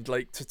 and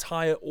like to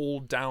tie it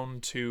all down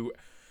to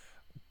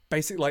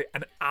basically like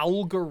an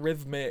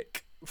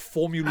algorithmic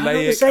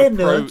formulaic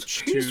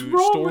approach to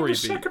story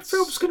beats. The second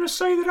film's going to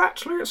say that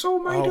actually it's all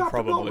made up and not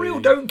probably.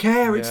 real. Don't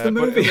care. It's the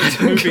movie. It's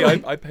the movie.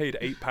 I paid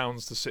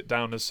 £8 to sit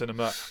down in a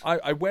cinema.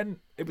 I went.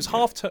 It was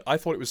half term. I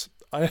thought it was.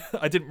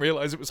 I didn't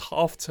realise it was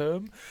half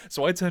term,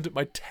 so I turned at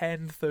my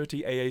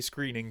 10:30 AA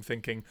screening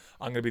thinking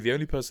I'm going to be the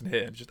only person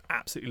here, and just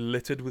absolutely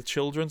littered with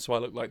children, so I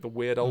looked like the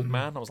weird old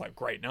man. I was like,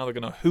 great, now they're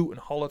going to hoot and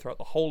holler throughout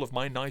the whole of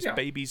my nice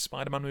babies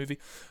Spider-Man movie.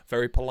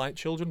 Very polite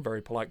children,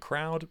 very polite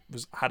crowd.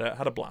 Had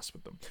a blast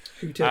with them.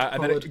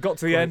 And then it got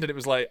to the end, and it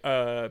was like,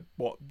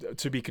 what,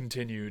 to be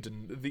continued,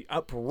 and the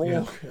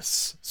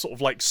uproarious sort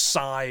of like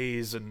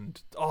sighs,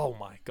 and oh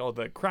my god,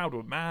 the crowd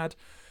were mad.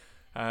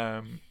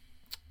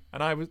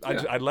 And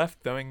I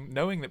left knowing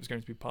that it was going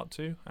to be part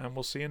 2, and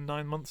we'll see in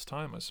 9 months'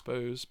 time, I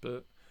suppose.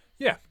 But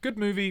yeah, good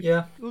movie.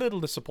 Yeah,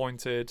 little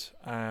disappointed.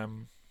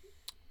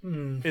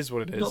 Is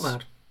what it is.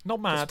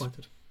 Not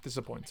mad.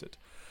 Disappointed.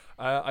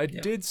 I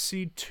did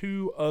see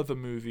 2 other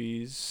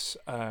movies,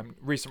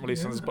 recent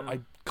releases, but I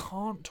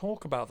can't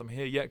talk about them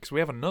here yet because we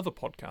have another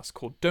podcast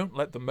called "Don't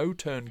Let the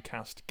Moturn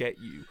Cast Get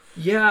You."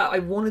 Yeah, I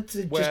wanted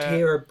to just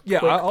hear a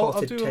quick I'll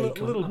do take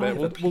a little bit.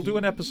 We'll do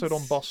an episode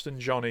on Boston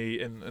Johnny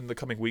in the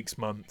coming weeks,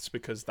 months,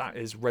 because that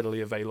is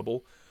readily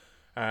available.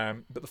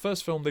 But the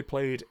first film they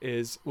played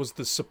was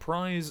the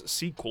surprise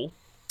sequel.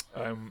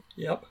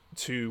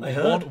 To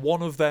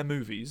one of their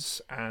movies,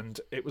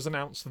 and it was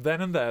announced then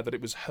and there that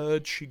it was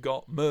Heard She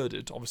Got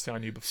Murdered. Obviously I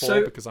knew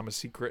before because I'm a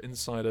secret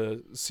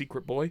insider,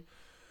 secret boy.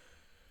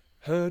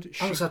 I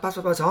was about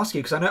to ask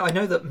you because I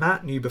know that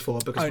Matt knew before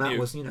because Matt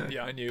was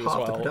I knew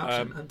part as well.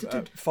 Of the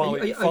production.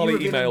 Farley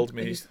emailed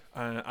me,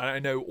 and I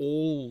know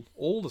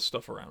all the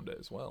stuff around it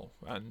as well.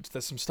 And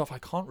there's some stuff I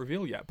can't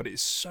reveal yet, but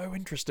it's so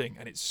interesting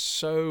and it's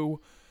so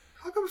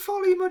How come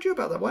Farley emailed you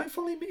about that? Why didn't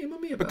Farley email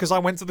me about Because that? I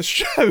went to the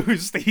show,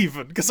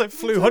 Stephen. Because I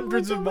flew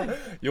hundreds of miles.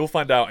 You'll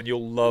find out, and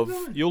you'll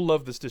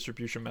love this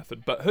distribution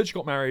method. But Heard You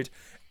Got Married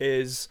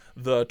is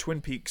the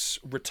Twin Peaks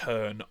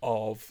return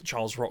of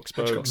Charles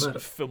Roxburgh's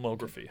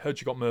filmography.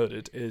 Heard You Got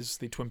Murdered is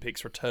the Twin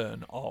Peaks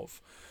return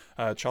of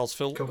Charles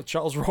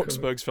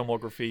Roxburgh's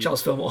filmography.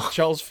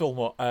 Charles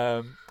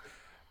Fillmore.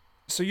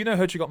 So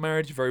Heard You Got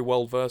Married. You're very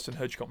well versed in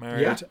Heard You Got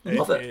Married. Yeah,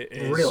 love it.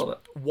 Really love it.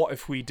 What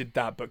if we did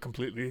that, but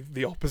completely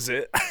the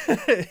opposite?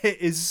 It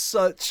is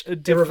such a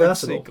different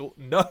sequel.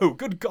 No,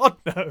 good God,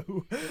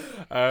 no.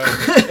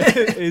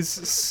 It is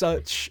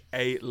such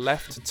a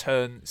left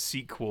turn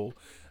sequel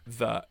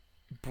that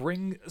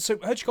So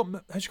Heard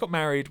You Got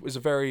Married was a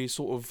very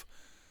sort of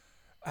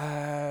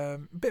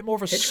bit more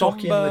of a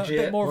somber,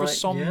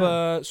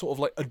 sort of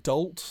like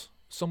adult,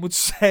 some would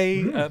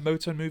say,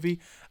 Motown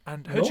movie.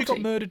 And Heard You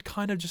Got Murdered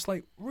kind of just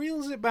like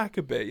reels it back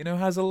a bit,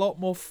 has a lot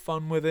more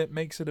fun with it,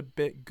 makes it a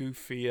bit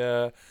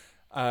goofier.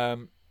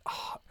 I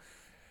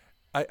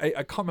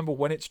can't remember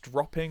when it's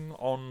dropping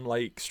on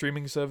like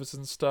streaming services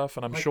and stuff,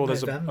 and I'm sure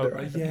there's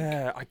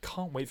I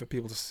can't wait for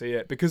people to see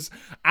it, because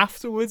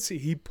afterwards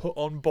he put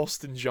on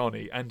Boston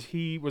Johnny and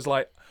he was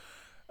like,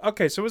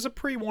 okay, so as a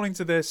pre-warning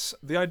to this,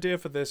 the idea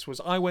for this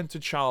was I went to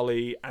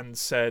Charlie and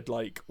said,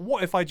 like,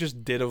 what if I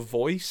just did a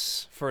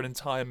voice for an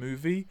entire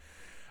movie?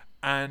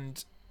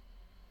 And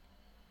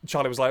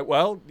Charlie was like,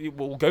 well,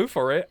 we'll go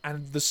for it.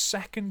 And the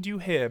second you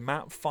hear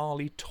Matt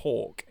Farley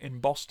talk in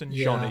Boston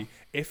Johnny,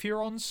 if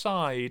you're on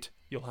side,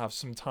 you'll have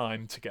some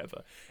time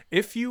together.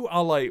 If you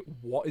are like,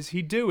 what is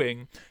he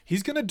doing?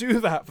 He's going to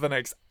do that for the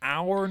next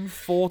hour and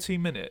 40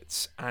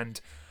 minutes. And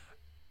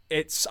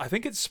I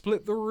think it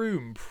split the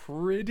room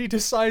pretty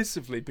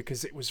decisively,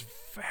 because it was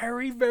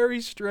very,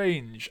 very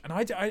strange. And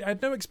I had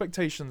no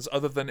expectations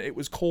other than it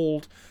was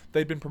called,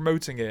 they'd been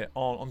promoting it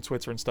on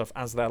Twitter and stuff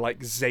as their like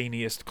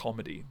zaniest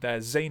comedy, their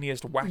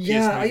zaniest,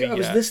 wackiest movie. I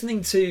was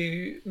listening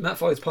to Matt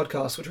Farley's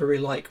podcast, which I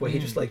really like, where he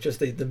just the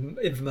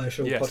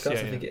infomercial podcast,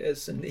 I think it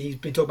is. And he's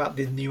been talking about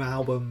the new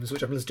albums,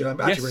 which I've listened to. I'm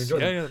actually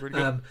really enjoying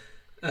them.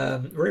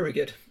 Really good. Really, really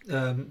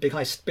good. Big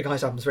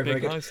Heist album is very,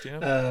 very good.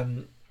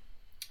 Heist,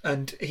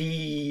 and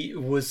he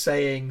was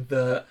saying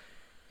that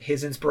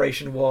his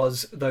inspiration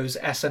was those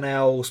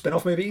SNL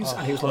spin-off movies,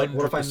 and he was like,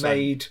 what if I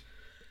made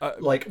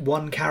like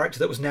one character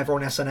that was never on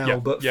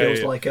SNL but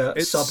feels like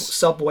a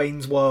sub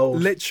Wayne's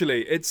World?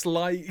 Literally, it's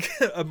like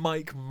a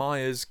Mike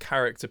Myers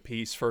character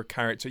piece for a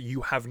character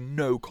you have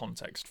no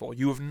context for.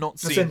 You have not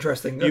seen. That's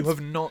interesting. You have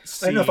not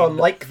seen. I don't know if I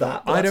like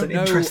that, but that's an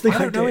interesting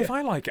idea. I don't know if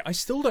I like it. I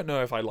still don't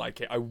know if I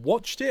like it. I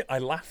watched it. I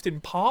laughed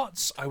in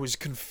parts. I was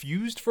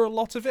confused for a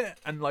lot of it.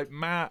 And like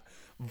Matt,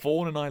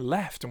 Vaughn and I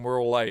left and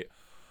we're all like,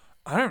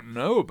 I don't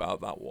know about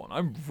that one.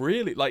 I'm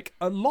really like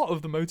a lot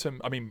of the Motown.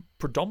 I mean,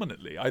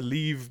 predominantly, I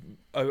leave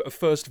a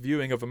first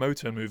viewing of a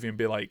Motown movie and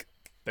be like,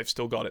 they've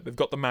still got it. They've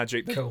got the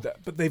magic. Cool.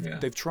 But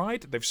they've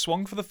tried. They've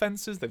swung for the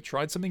fences. They've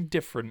tried something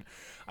different.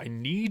 I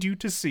need you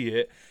to see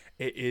it.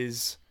 It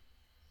is.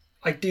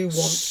 I do want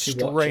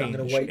to watch it. I'm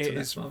going to wait till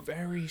next month. It is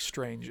very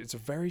strange. It's a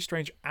very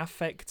strange,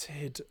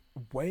 affected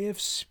way of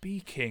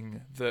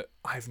speaking that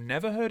I've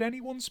never heard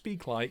anyone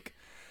speak like.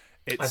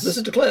 I've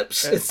listened to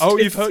clips.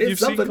 You've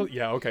seen?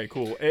 Yeah, okay,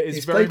 cool. It is.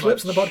 He's very played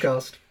clips in the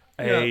podcast.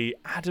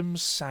 Adam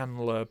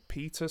Sandler,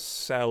 Peter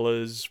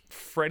Sellers,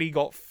 Freddie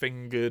Got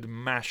Fingered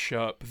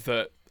mashup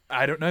that,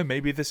 I don't know,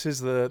 maybe this is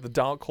the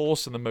dark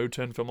horse in the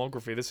Motown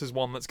filmography. This is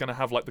one that's going to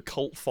have like the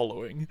cult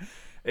following.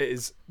 It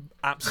is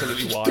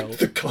absolutely wild.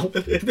 The cult.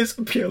 It is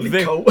a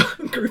purely cult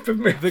group of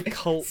movies. The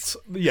cult.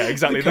 Yeah,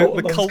 exactly.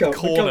 The cult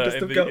corner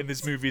in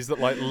this movie is that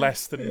like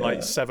less than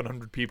like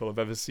 700 people have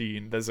ever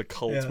seen. There's a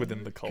cult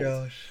within the cult.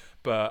 Gosh.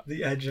 But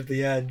the edge of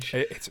the edge.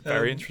 It's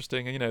very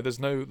interesting, and there's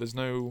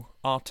no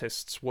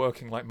artists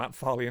working like Matt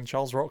Farley and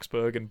Charles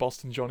Roxburgh, and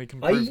Boston Johnny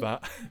can prove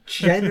that.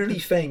 Generally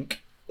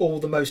think all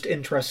the most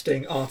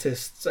interesting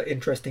artists are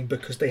interesting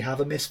because they have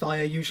a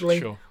misfire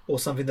usually, or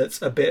something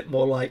that's a bit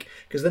more like,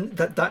 because then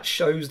that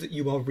shows that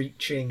you are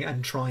reaching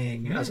and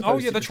trying. As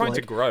opposed to they're trying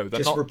to grow.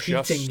 They're just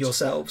not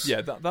yourselves.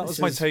 Yeah, that was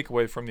my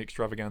takeaway from the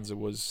extravaganza.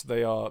 Was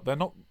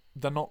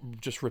they're not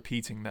just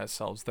repeating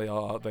themselves. They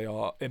are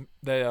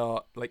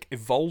like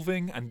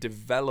evolving and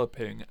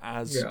developing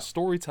as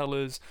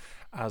storytellers,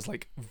 as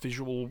like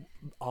visual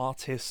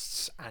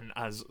artists, and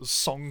as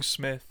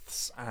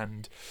songsmiths.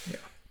 And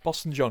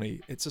Boston Johnny,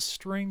 it's a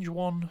strange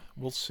one.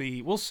 We'll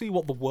see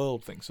what the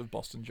world thinks of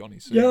Boston Johnny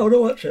soon. Yeah, I want to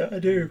watch it. I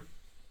do.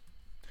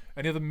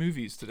 Any other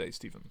movies today,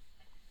 Stephen?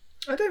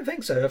 I don't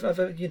think so.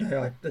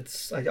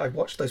 I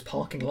watched those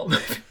parking lot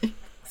movies.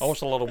 I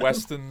watched a lot of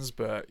westerns,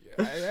 but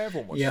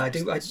everyone watches. Yeah, I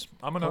do.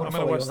 I'm in a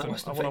western.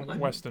 I want a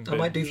western. I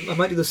might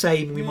do the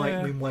same. We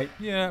might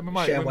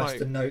share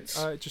western notes.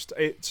 It's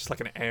just like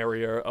an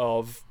area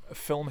of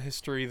film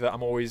history that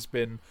I've always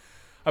been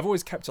I've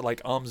always kept it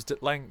like arm's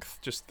length,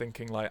 just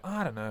thinking like,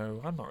 I don't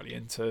know, I'm not really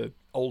into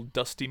old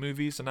dusty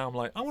movies, and now I'm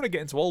like, I want to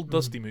get into old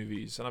dusty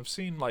movies, and I've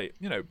seen like,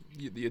 you know,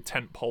 the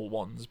tentpole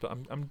ones, but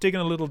I'm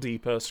digging a little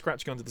deeper,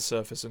 scratching under the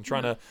surface, and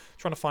trying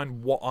to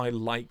find what I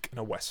like in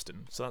a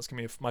western. So that's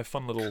gonna be my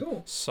fun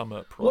little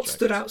summer project. What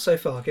stood out so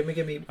far? Give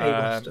me a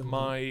western.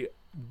 My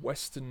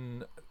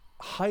western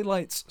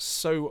highlights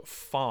so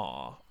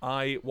far.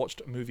 I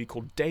watched a movie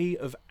called Day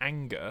of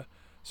Anger,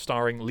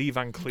 starring Lee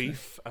Van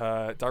Cleef,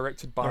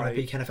 directed by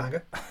R.I.P. Kenneth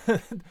Anger. I'm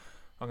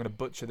going to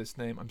butcher this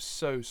name. I'm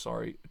so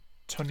sorry.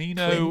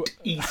 Tonino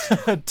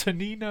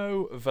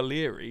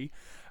Valeri.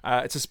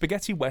 It's a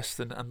spaghetti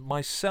western, and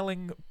my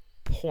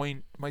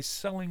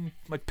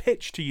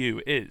pitch to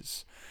you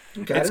is.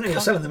 Okay, I don't know you're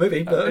selling the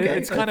movie, but okay.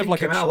 It's kind of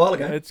like a while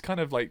ago. It's kind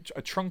of like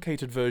a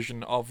truncated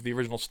version of the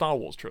original Star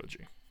Wars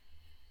trilogy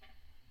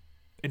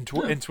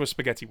into a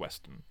spaghetti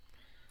western.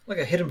 Like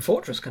a hidden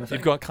fortress kind of thing.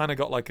 You've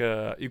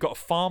got a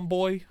farm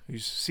boy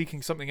who's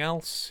seeking something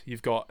else.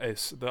 You've got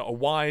a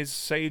wise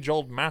sage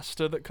old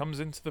master that comes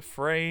into the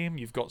frame.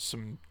 You've got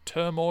some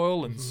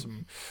turmoil and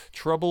some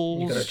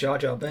troubles. You've got a Jar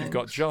Jar Binks. You've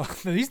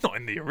got He's not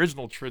in the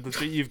original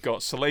trilogy. You've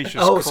got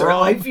Salacious Crumb. Sorry,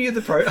 I view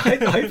the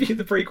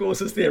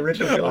prequels as the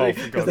original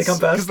trilogy because they come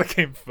first. Because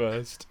they came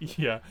first.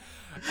 Yeah,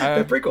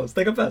 they're prequels.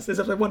 They come first. There's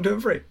episode 1, 2,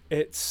 and 3.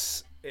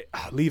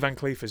 Lee Van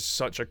Cleef is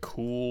such a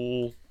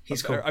cool.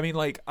 He's cool. I mean,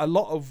 like, a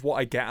lot of what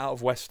I get out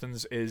of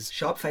westerns is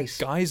sharp face.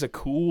 Guys are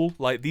cool.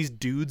 Like, these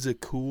dudes are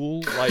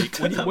cool. Like,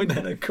 when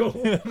men are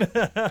cool.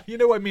 You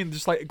know what I mean?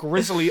 Just like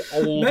grizzly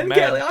old men.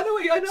 I know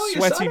what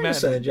you're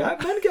saying,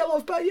 Jack. Men get a lot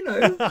of bad.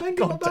 Men get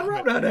a lot of bad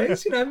rap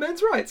nowadays.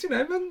 Men's rights.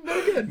 Men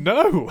are good.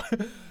 No.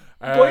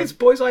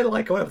 Boys I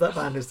like, whatever that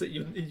band is that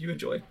you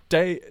enjoy.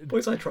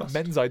 Boys I Trust.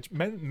 Men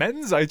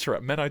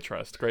I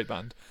Trust. Great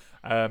band.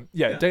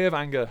 Day of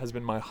Anger has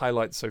been my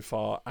highlight so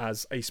far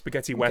as a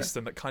spaghetti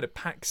western that kind of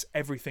packs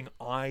everything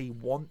I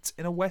want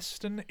in a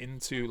western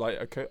into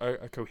like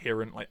a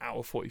coherent like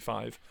hour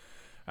 45.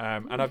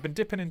 And I've been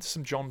dipping into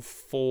some John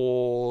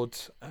Ford,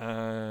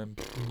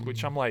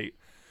 which I'm like,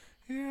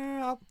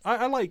 yeah,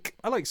 I like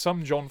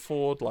some John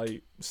Ford,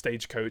 like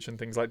Stagecoach and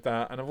things like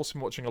that. And I've also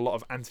been watching a lot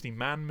of Anthony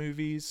Mann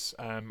movies,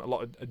 a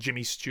lot of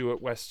Jimmy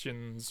Stewart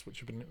westerns,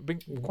 which have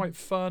been quite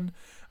fun.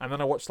 And then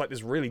I watched like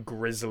this really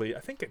grisly, I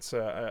think it's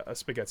a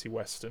spaghetti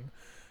western,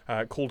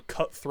 called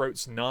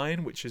Cutthroats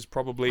 9, which is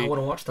probably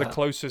the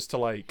closest to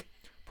like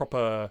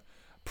proper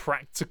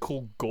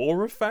practical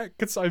gore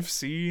effects I've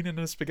seen in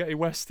a spaghetti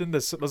western.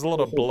 There's a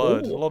lot of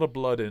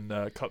blood in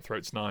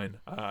Cutthroats 9.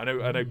 I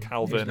know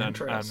Calvin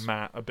and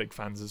Matt are big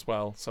fans as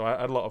well, so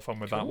I had a lot of fun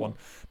with that one.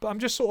 But I'm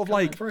just sort of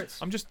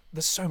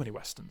there's so many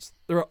westerns.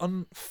 There are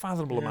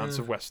unfathomable amounts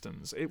of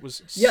westerns. It was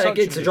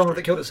it's a genre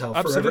that killed itself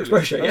for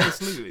overexposure.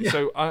 Absolutely.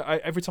 So I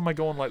every time I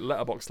go on like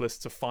Letterboxd lists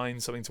to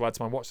find something to add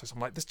to my watch list, I'm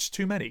like, there's just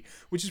too many,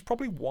 which is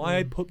probably why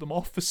I put them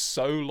off for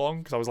so long,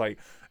 because I was like,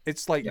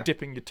 it's like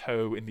dipping your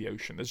toe in the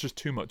ocean. There's just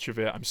too much of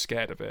it. I'm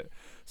scared of it.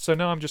 So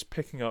now I'm just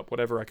picking up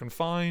whatever I can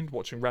find,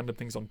 watching random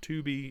things on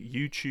Tubi,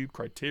 YouTube,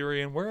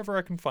 Criterion, wherever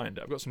I can find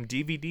it. I've got some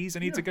DVDs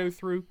I need to go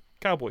through.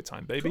 Cowboy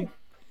time, baby.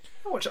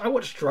 Cool. I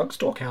watched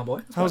Drugstore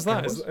Cowboy. How's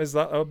that? Is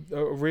that a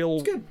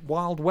real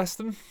wild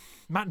western?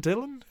 Matt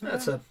Dillon?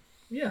 That's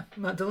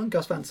Matt Dillon,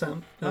 Gus Van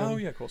Sant.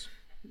 Of course.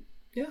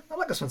 Yeah, I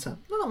like Gus Van Sant.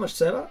 Not much to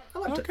say about it. I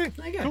liked it.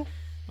 There you go. Cool.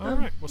 All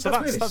right. Well, so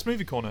that's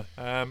Movie Corner.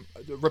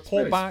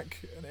 Report back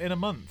in a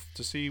month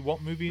to see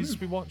what movies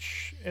we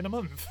watch in a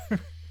month.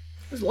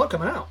 There's a lot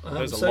coming out.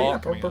 There's a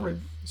lot coming out.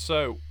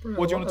 So,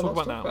 what do you want to talk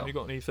about now? Have you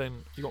got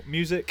anything? You got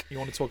music you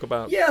want to talk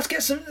about? Yeah, let's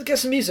get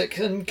some music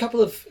and a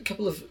couple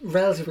of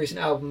relatively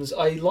recent albums.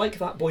 I like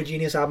that Boy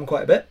Genius album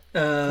quite a bit.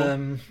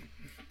 Cool.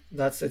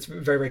 It's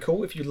very, very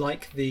cool. If you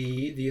like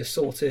the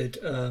assorted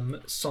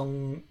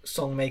song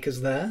makers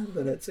there,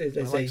 then it's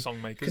like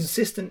song makers.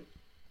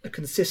 A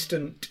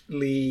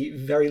consistently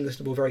very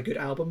listenable, very good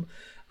album.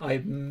 I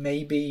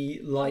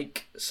maybe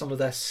like some of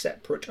their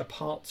separate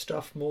apart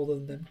stuff more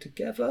than them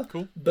together.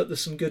 Cool. But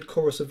there's some good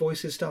chorus of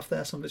voices stuff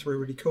there. Some of it's really,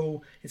 really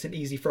cool. It's an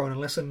easy throw on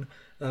and listen.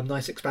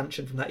 Nice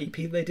expansion from that EP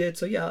that they did.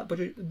 So yeah,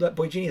 that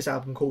Boy Genius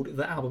album called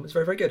The Album is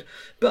very, very good.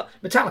 But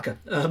Metallica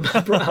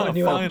brought out a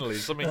new album. Finally,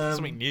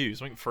 something new,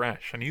 something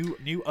fresh, a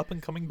new up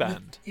and coming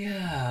band.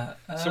 Yeah.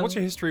 So what's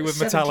your history with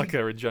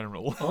Metallica in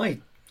general?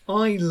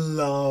 I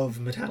love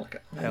Metallica.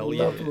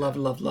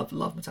 Love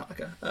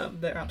Metallica.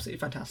 They're absolutely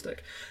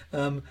fantastic.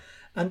 But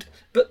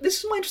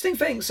this is my interesting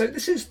thing. So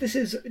this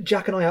is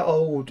Jack and I are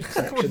old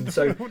section.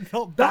 So we're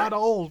not that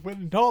old. We're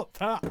not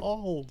that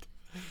old.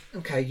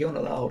 Okay, you're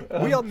not that old.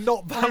 We are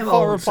not that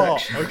far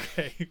apart.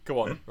 Okay, go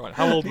on. Right,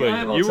 how old were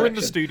you? You were in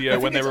the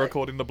studio when they were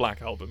recording the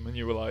Black Album, and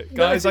you were like,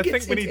 guys, I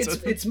think we need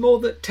to... It's more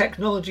that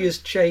technology has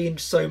changed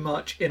so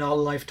much in our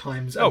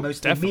lifetimes, and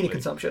mostly media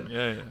consumption.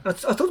 Yeah. I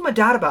talked to my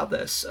dad about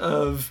this,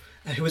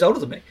 who was older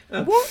than me.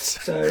 What?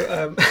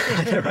 So,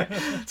 I know, right?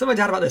 So my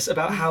dad about this,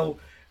 about how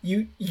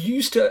you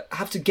used to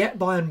have to get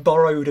by on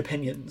borrowed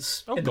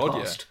opinions in the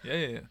past.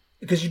 Yeah.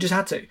 because you just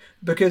had to.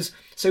 Because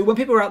so when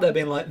people are out there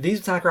being like, these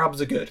Metallica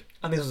albums are good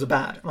and these ones are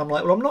bad, and I'm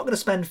like, well, I'm not going to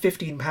spend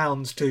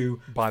 £15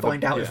 to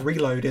find out if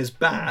Reload is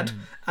bad,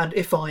 and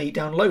if I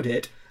download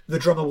it, the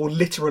drummer will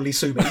literally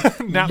sue me.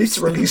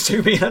 Literally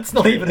sue me. That's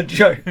not even a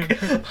joke.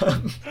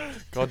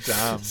 God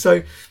damn.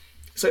 So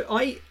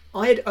I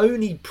had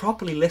only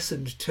properly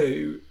listened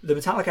to the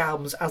Metallica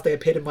albums as they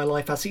appeared in my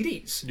life as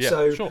CDs. Yeah,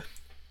 so sure.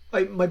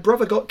 My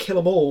brother got Kill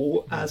 'Em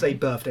All as a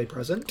birthday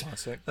present.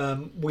 Classic.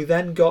 We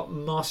then got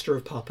Master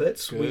of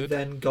Puppets. Good. We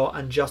then got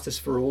And Justice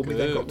for All. Good. We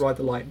then got Ride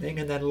the Lightning.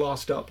 And then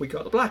last up, we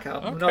got the Black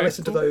Album. Okay, and I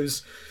listened to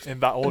those in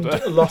that order.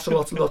 a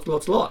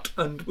lot.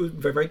 And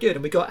very, very good.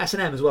 And we got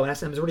S&M as well. And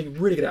S&M is a really,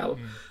 really good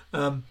album.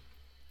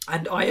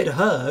 And I had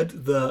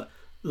heard that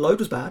Load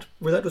was bad,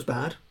 Reload was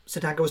bad,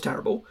 Satanga was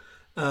terrible,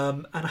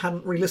 and I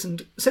hadn't really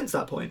listened since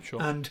that point.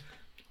 Sure. And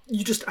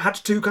you just had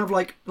to kind of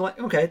like,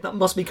 okay, that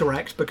must be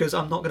correct because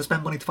I'm not going to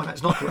spend money to find out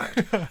it's not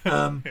correct.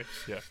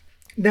 Yeah.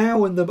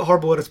 Now, in the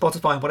horrible world of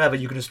Spotify and whatever,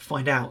 you can just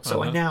find out.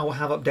 So I now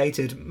have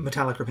updated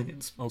Metallica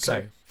opinions. Okay,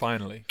 so,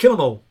 finally. Kill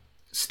 'Em All,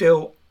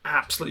 still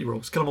absolutely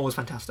rules. Kill 'Em All was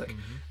fantastic.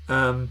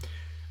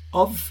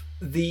 Of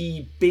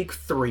the big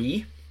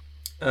three,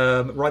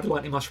 Ride the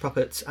Lightning, Master of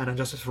Puppets, and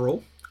Injustice for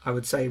All, I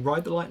would say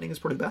Ride the Lightning is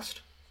probably the best.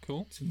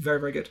 Cool. It's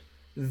very, very good.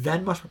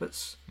 Then Master of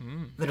Puppets,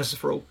 then Justice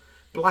for All.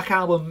 Black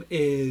Album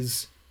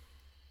is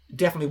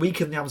definitely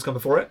weaker than the albums come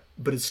before it,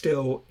 but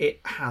it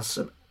has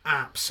some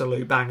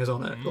absolute bangers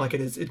on it. Like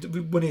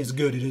when it is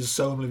good, it is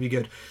so unbelievably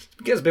good.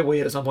 It gets a bit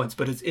weird at some points,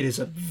 but it is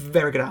a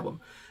very good album.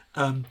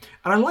 And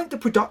I like the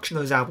production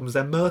of those albums.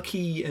 They're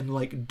murky and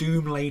like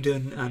doom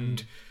laden,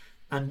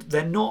 and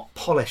they're not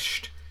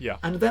polished. Yeah.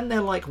 And then they're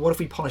like, what if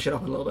we polish it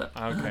up a little bit?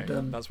 Okay.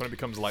 And, that's when it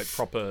becomes like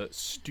proper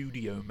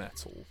studio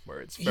metal,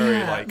 where it's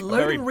very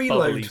very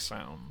Reload. bubbly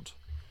sound.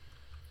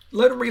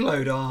 Load and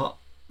Reload are,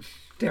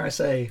 dare I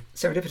say,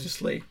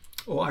 serendipitously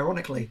or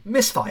ironically,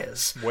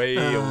 misfires. Way.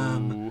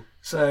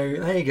 So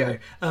there you go.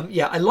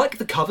 I like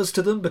the covers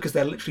to them because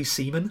they're literally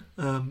semen.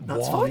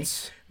 That's funny.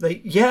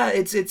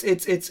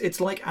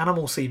 It's like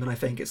animal semen. I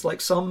think it's like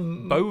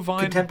some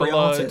bovine contemporary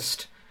blood.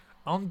 artist.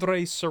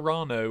 Andre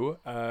Serrano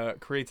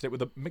created it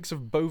with a mix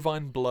of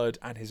bovine blood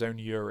and his own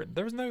urine.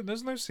 There's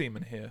no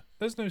semen here.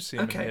 There's no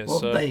semen here. Okay, well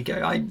there you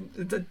go. I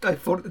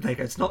thought there you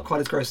go. It's not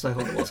quite as gross as I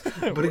thought it was,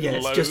 but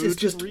yeah, it's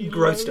just reload,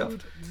 gross stuff.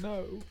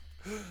 No.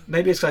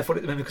 Maybe it's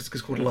because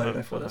it's called Load.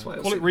 I thought that's why.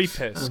 Call it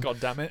Repiss.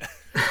 God damn it.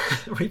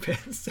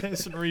 Repiss.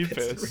 Piss and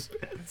Repiss.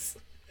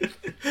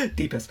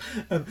 Deepest.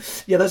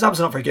 Those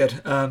albums are not very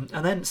good.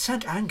 And then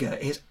Scent Anger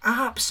is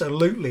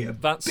absolutely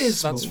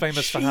abysmal. That's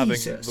famous for having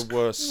the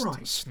worst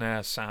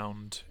snare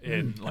sound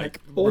in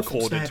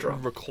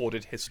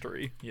recorded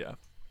history. Yeah.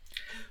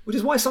 Which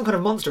is why Some Kind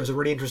of Monster is a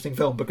really interesting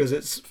film, because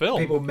it's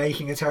people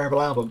making a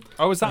terrible album.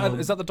 Oh, is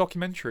that the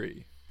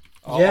documentary?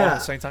 Yeah.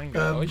 On Saint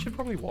Anger. You should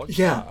probably watch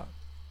that.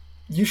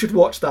 You should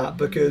watch that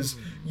because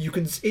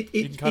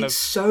it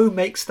so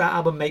makes that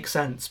album make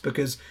sense,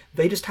 because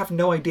they just have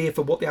no idea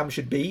for what the album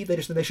should be. They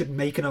should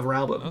make another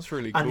album. That's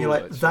really cool. And you're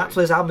like, that's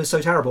why this album is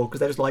so terrible, because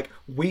they're just like,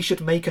 we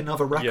should make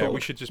another record. Yeah,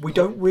 we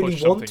don't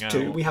really want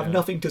to. Out. We have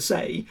nothing to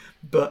say.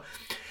 But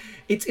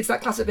it's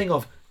that classic thing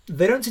of,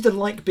 they don't seem to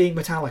like being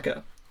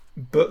Metallica,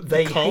 but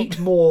they hate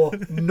more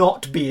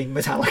not being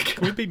Metallica.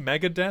 Can we be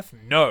Megadeth?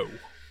 No.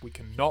 We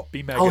cannot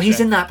be Megadeth. Oh, he's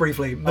in that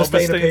briefly.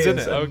 Mustaine appears. In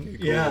it. Okay,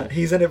 cool. Yeah,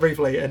 he's in it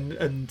briefly, and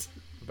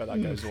I bet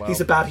that goes well. He's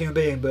a bad human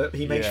being, but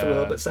he makes you a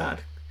little bit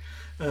sad.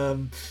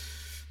 And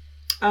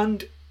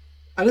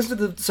I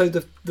listened to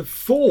the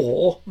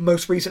four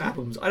most recent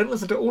albums. I didn't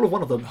listen to all of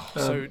one of them.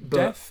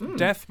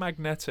 Death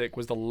Magnetic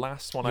was the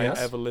last one I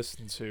ever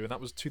listened to, and that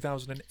was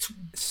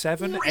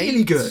 2007.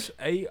 Really good.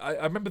 I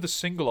remember the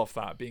single off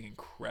that being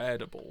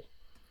incredible.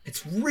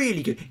 It's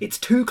really good. It's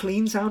too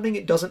clean sounding.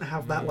 It doesn't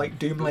have that like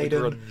doom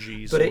laden,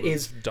 but it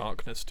is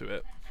darkness to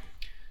it.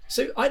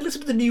 So I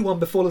listened to the new one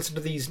before listening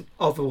to these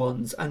other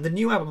ones, and the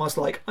new album I was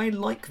like, I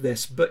like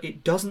this, but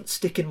it doesn't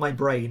stick in my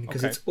brain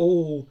because it's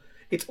all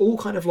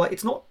kind of like,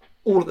 it's not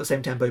all at the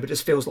same tempo, but it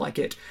just feels like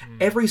it.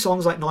 Every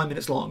song's like 9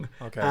 minutes long,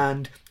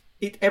 and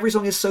every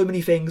song is so many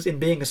things in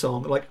being a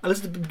song. Like, I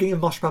listened to the beginning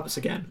of Master Puppets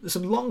again. There's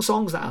some long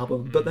songs that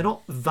album, but they're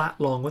not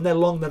that long. When they're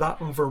long, they're that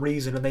long for a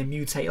reason, and they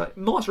mutate. Like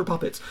Master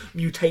Puppets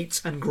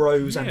mutates and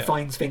grows and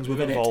finds things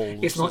within it.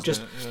 It's not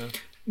just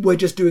we're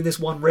just doing this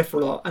one riff a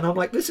lot. And I'm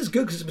like, this is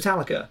good because it's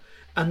Metallica.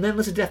 And then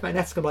listen to Death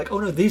Magnetic, I'm like, oh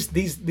no, these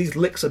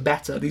licks are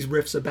better. These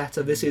riffs are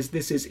better. This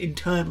is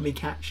internally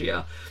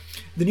catchier.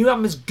 The new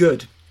album is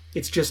good.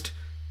 It's just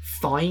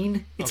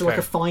fine. It's like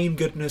a fine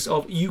goodness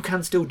of, you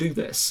can still do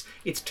this.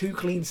 It's too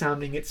clean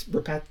sounding, it's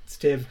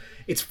repetitive,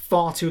 it's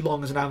far too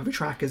long as an album. Every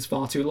track is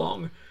far too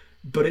long,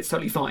 but it's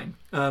totally fine.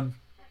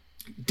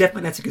 Death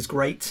Magnetic is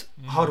great.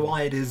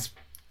 Hardwired is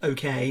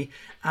okay,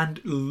 and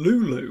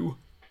Lulu,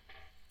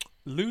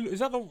 is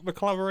that the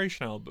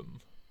collaboration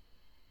album?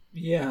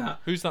 Yeah.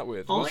 Who's that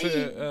with? Was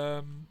it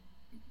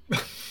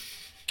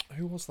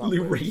who was that?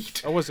 Lou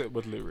Reed. Or was it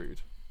with Lou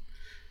Reed?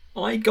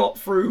 I got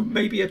through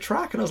maybe a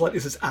track and I was like,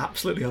 this is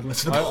absolutely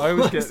unlistenable. I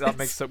always get that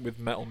mixed up with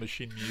Metal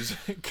Machine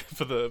Music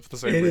for the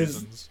same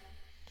reasons.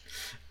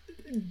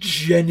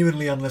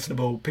 genuinely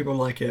unlistenable. People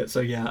like it, so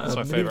yeah.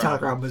 The new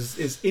Metallica album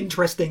is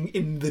interesting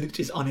in that it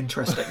is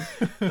uninteresting.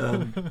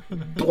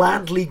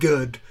 Blandly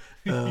good.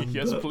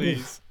 Yes,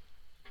 please.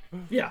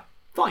 Yeah,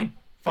 fine.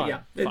 Fine,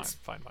 yeah, it's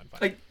fine.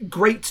 Like,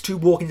 great to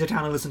walk into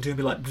town and listen to and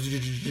be like, and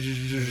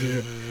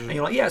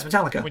you're like, yeah, it's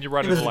Metallica. When you're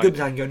running, this is good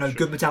Metallica. You go, no,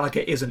 good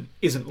Metallica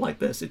isn't like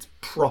this. It's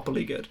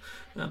properly good.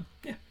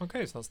 Yeah.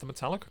 Okay, so that's the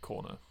Metallica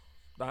corner.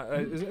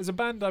 As a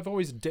band I've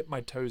always dipped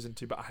my toes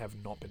into, but I have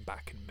not been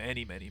back in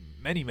many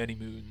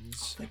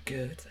moons. They're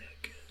good.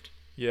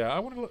 Yeah, I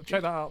want to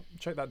check that out.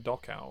 Check that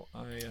doc out.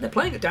 They're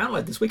playing at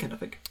Download this weekend, I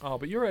think. Oh,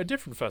 but you're at a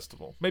different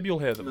festival. Maybe you'll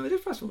hear them. No, a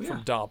different festival, yeah.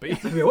 From Derby. Yeah,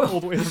 maybe I will.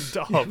 All the way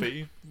from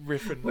Derby.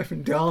 Riffing. Away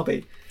from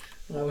Derby.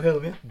 I will hear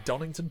them, yeah.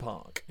 Donington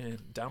Park in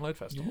Download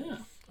Festival. Yeah.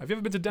 Have you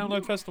ever been to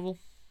Download Festival?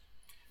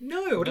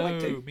 No, I would like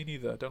to. No, me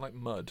neither. I don't like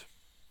mud.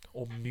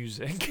 Or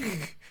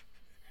music.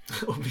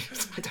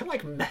 I don't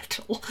like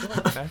metal. I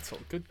don't like metal.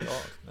 Good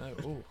God. No.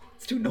 Ooh.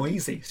 It's too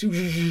noisy. It's too...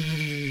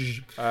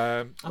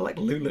 I like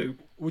Lulu.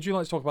 Would you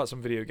like to talk about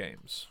some video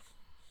games?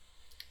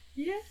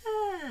 Yeah.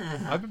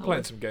 I've been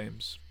playing some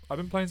games.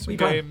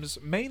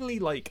 Mainly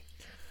like...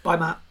 Bye,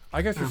 Matt.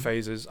 I go through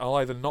phases. I'll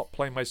either not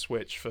play my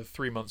Switch for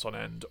 3 months on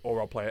end,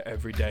 or I'll play it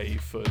every day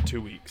for 2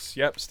 weeks.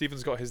 Yep,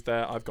 Stephen's got his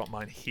there. I've got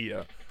mine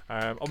here.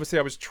 Obviously,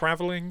 I was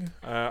traveling.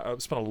 I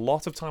spent a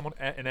lot of time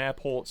in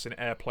airports, in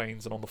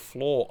airplanes, and on the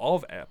floor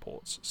of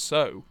airports.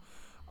 So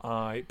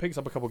I picked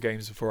up a couple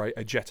games before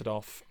I jetted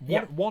off.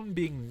 One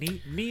being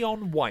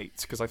Neon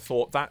White, because I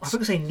thought that's... I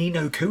was going to say Ni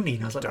no Kuni,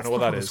 and I was like, don't know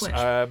what that is.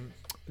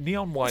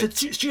 Neon White.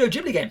 It's a Studio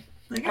Ghibli game.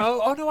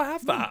 Oh no, I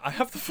have that. I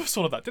have the first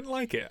one of that. Didn't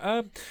like it.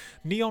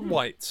 Neon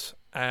White.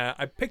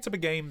 I picked up a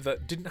game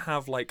that didn't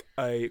have like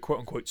a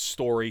quote-unquote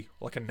story,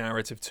 like a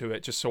narrative to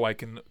it, just so I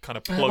can kind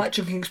of plug... like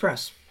Chunking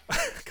Express.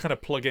 kind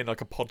of plug in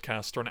like a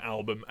podcast or an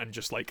album and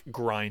just like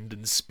grind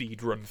and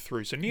speed run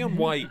through. So Neon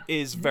White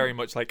is very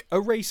much like a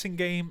racing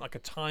game, like a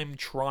time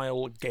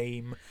trial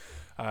game,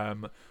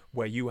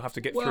 where you have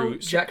to get through...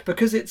 Jack,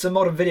 because it's a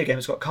modern video game,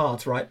 it's got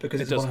cards, right?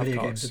 Because it's a modern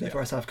video game, so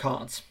therefore it has to have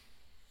cards.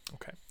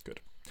 Okay, good.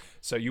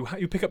 So you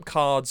pick up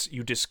cards,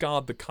 you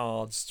discard the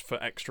cards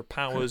for extra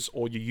powers,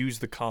 or you use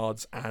the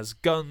cards as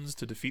guns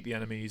to defeat the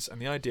enemies.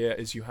 And the idea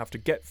is you have to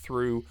get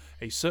through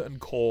a certain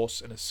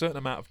course in a certain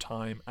amount of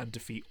time and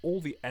defeat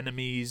all the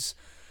enemies.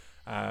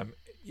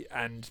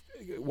 And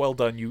well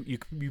done,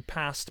 you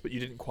passed, but you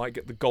didn't quite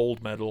get the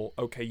gold medal.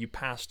 Okay, you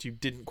passed, you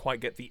didn't quite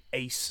get the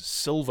ace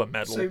silver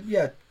medal. So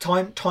yeah,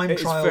 time trial,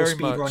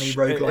 speedrunny,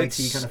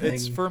 roguelitey kind of thing.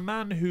 It's for a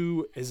man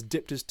who has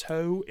dipped his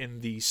toe in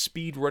the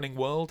speedrunning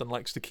world and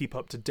likes to keep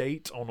up to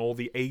date on all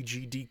the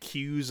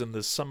AGDQs and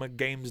the summer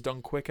games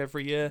done quick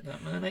every year.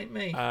 That man ain't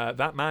me.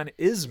 That man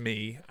is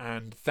me,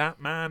 and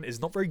that man is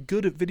not very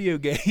good at video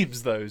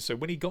games though. So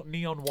when he got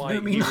Neon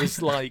White, he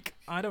was like,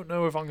 I don't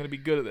know if I'm going to be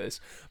good at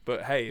this.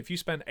 But hey, if you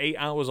spend 8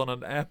 hours on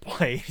an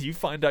airplane, you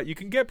find out you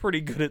can get pretty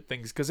good at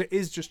things, because it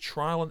is just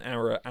trial and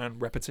error and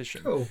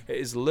repetition. Cool. It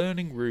is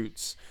learning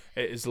routes.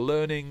 It is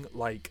learning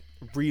like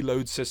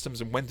reload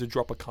systems and when to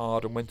drop a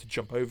card and when to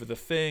jump over the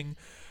thing.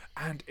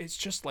 And it's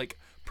just like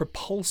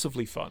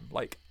propulsively fun.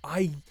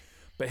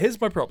 But here's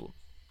my problem.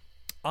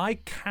 I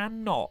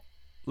cannot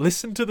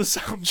listen to the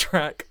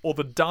soundtrack or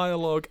the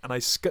dialogue, and I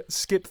skip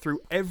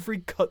through every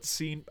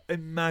cutscene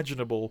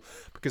imaginable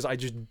because I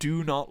just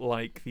do not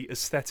like the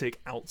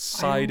aesthetic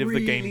outside of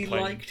the gameplay.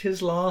 I liked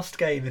his last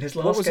game, and his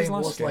last game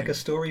was like a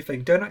story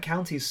thing. Donut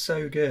County's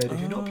so good.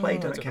 If you've not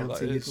played Donut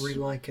County, you'd really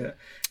like it.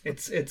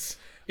 It's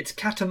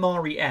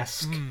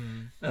Katamari-esque,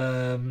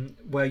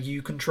 where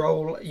you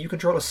control a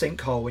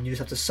sinkhole, and you just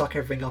have to suck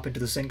everything up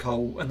into the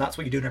sinkhole, and that's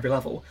what you do in every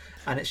level.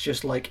 And it's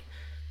just like...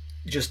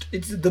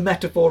 it's the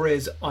metaphor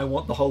is I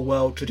want the whole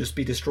world to just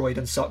be destroyed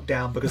and sucked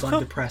down because I'm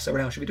depressed.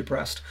 Everyone else should be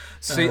depressed.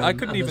 See, I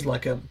couldn't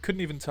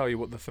even tell you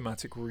what the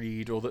thematic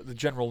read or the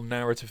general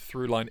narrative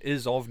through line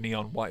is of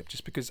Neon White,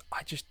 just because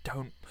I just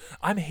don't.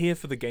 I'm here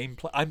for the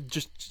gameplay.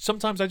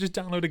 Sometimes I just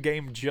download a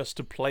game just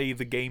to play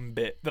the game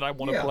bit that I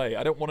want to play.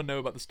 I don't want to know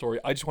about the story.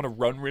 I just want to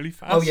run really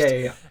fast. Oh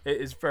yeah.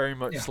 It is very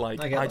much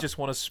I just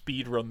want to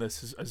speed run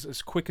this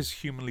as quick as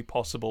humanly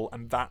possible,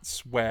 and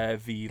that's where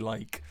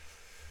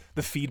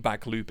the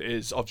feedback loop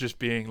is of just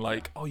being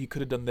like, oh, you could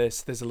have done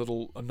this. There's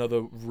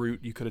another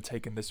route you could have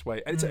taken this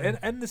way. And it's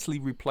endlessly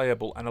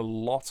replayable and a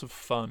lot of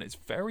fun. It's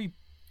very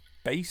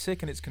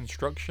basic in its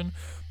construction,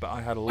 but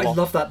I had a lot. I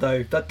love that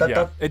though.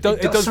 It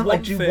does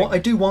one thing. I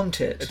do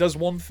want it. It does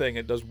one thing.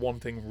 It does one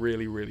thing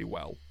really, really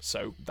well.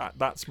 So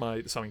that's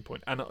my selling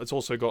point. And it's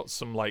also got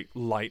some like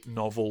light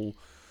novel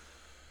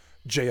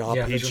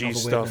JRPG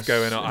stuff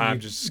going on. I'm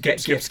just skip.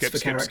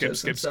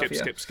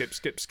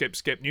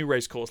 New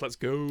race course. Let's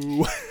go.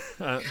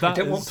 I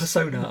don't want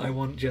Persona. I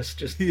want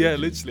just yeah,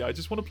 literally. I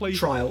just want to play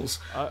Trials.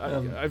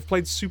 I've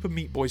played Super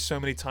Meat Boy so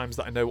many times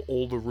that I know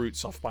all the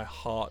routes off by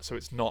heart, so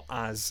it's not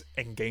as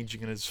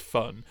engaging and as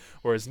fun.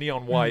 Whereas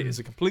Neon White is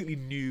a completely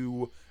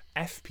new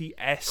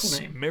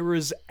FPS,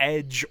 Mirror's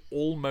Edge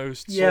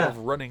almost sort of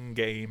running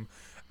game.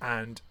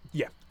 And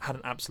Yeah, had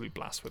an absolute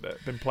blast with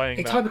it. Been playing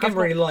a that. type of game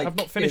I really like. I've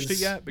not finished it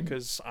yet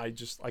because I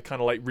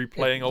kind of like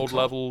replaying old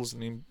levels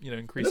and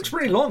increasing. It looks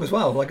pretty long as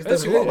well. Like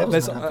there's a lot of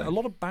levels. There's a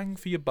lot of bang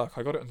for your buck.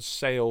 I got it on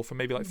sale for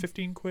maybe like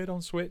 15 quid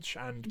on Switch,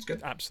 and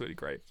absolutely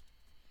great.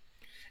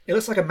 It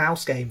looks like a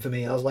mouse game for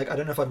me. I was like, I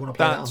don't know if I'd want to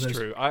play that on those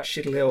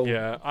shitty little...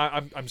 Yeah,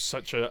 I'm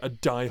such a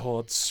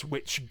diehard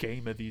Switch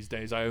gamer these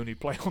days. I only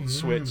play on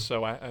Switch,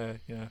 so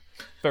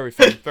very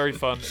fun, very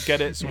fun.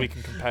 Get it so we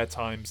can compare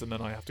times, and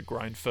then I have to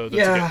grind further to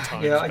get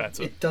times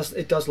better.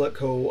 It does look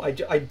cool. I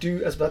do,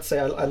 as I was about to say,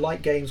 I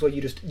like games where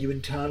you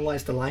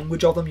internalize the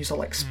language of them. You start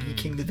like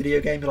speaking the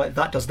video game. You're like,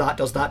 that does that,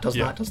 does that, does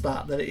that, does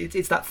that.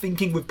 It's that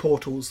thinking with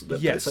Portals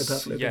that fits so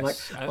perfectly.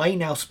 Yes. Like, I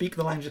now speak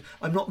the language.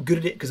 I'm not good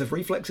at it because of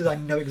reflexes. I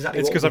know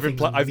exactly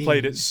what I've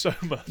played it so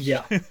much.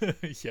 Yeah.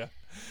 Yeah.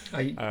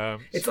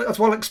 It's like, that's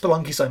why I like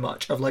Spelunky so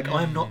much. Of like,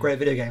 I'm not great at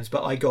video games,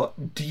 but I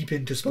got deep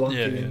into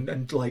Spelunky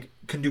and like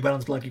can do well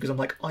on Spelunky because I'm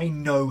like, I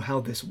know how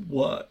this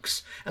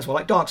works. That's why I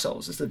like Dark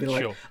Souls. It's been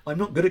like, I'm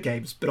not good at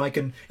games, but I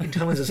can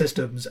internalize the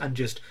systems and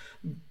just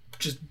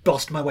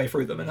bust my way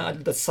through them,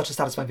 and that's such a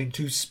satisfying thing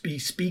to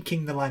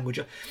speaking the language.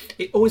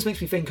 It always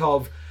makes me think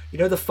of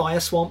the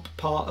Fire Swamp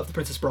part of The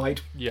Princess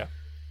Bride. Yeah.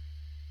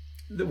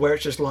 Where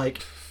it's just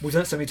like we've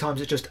done it so many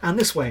times. It's just and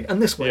this way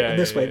and this way and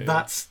this way. Yeah.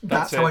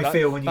 That's how I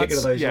feel when you get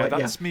to those. Yeah, like,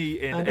 that's me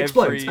in and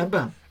explodes and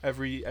bam.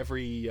 every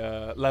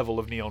level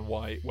of Neon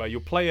White, where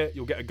you'll play it,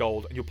 you'll get a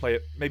gold, and you'll play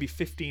it maybe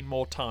 15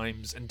 more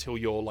times until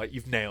you're like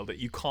you've nailed it.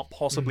 You can't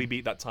possibly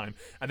beat that time,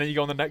 and then you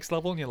go on the next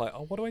level and you're like,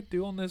 oh, what do I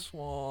do on this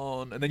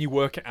one? And then you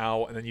work it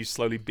out, and then you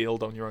slowly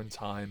build on your own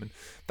time, and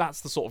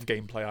that's the sort of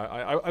gameplay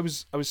I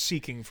was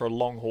seeking for a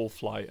long haul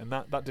flight, and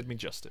that did me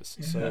justice.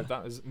 Yeah. So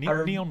that is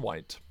Neon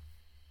White.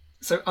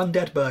 So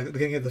Undeadberg, at the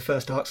beginning of the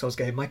first Dark Souls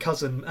game, my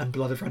cousin and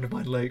beloved friend of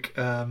mine, Luke,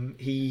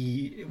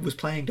 he was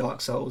playing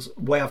Dark Souls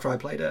way after I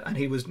played it, and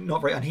he was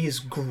not very, and he is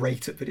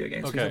great at video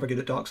games. Okay. He's not very good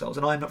at Dark Souls,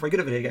 and I'm not very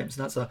good at video games,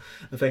 and that's a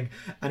thing.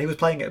 And he was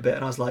playing it a bit,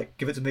 and I was like,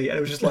 "Give it to me," and it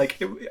was just like,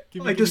 it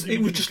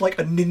was just like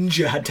a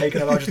ninja had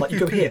taken over. I was just like, "You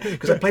go here,"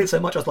 because I played it so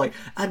much. I was like,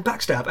 "And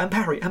backstab, and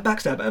parry, and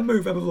backstab, and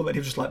move, and blah." And he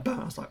was just like, "Bam!"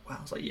 I was like, "Wow!"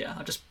 I was like, "Yeah,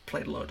 I just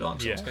played a lot of Dark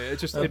Souls."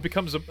 Yeah, it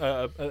becomes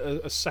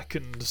a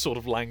second sort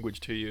of language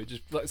to you.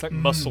 It's like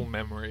muscle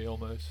memory.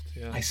 Almost,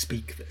 yeah. I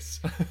speak this.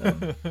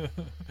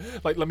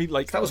 Let me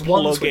that was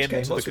plug one Switch into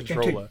game. the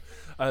controller.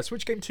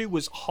 Switch game 2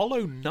 was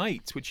Hollow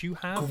Knight, which you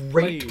have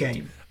great played.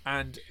 Game.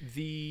 And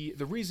the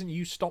reason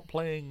you stopped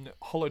playing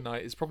Hollow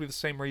Knight is probably the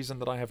same reason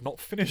that I have not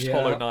finished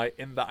Hollow Knight,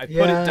 in that I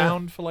put it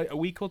down for like a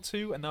week or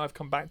two, and now I've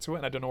come back to it,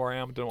 and I don't know where I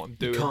am, I don't know what I'm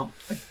doing.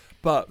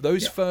 But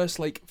those first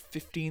like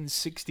 15,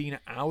 16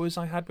 hours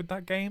I had with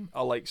that game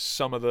are like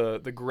some of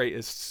the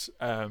greatest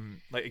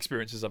like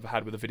experiences I've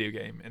had with a video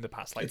game in the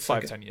past like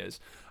 5-10 years.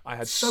 I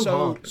had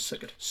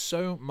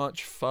so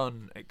much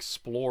fun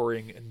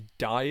exploring and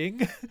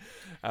dying,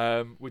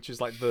 which is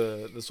like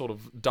the sort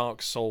of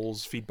Dark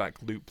Souls feedback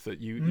loop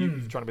that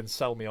you've trying to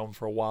sell me on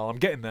for a while. I'm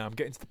getting there. I'm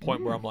getting to the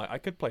point where I'm like, I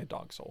could play a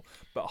Dark Soul.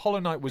 But Hollow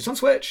Knight was... It's on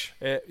Switch.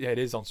 It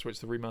is on Switch,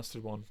 the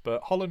remastered one.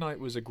 But Hollow Knight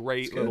was a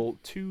great little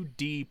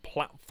 2D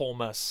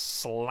platformer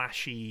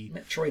slashy...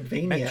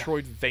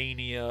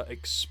 Metroidvania,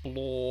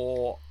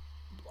 explore...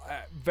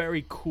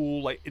 very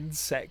cool, like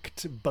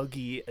insect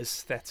buggy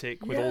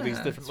aesthetic with all these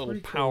different little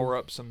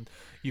power-ups, and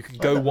you can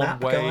go one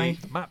way.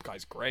 The map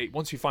guy's great.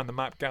 Once you find the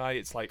map guy,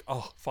 it's like,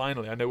 oh,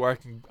 finally, I know where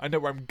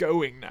I'm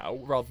going now,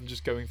 rather than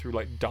just going through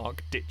like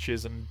dark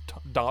ditches and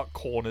dark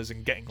corners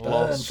and getting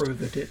lost. Through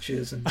the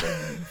ditches and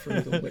burn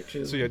through the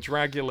witches. So yeah,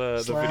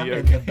 Dragula, the video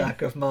in the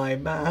back of my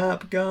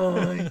map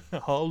guy.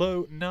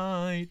 Hollow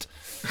Knight.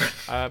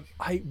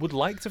 I would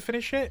like to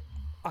finish it.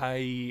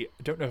 I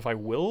don't know if I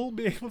will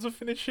be able to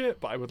finish it,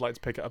 but I would like to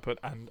pick it up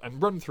and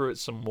run through it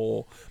some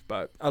more.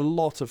 But a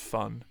lot of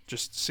fun,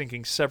 just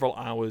sinking several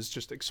hours,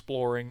 just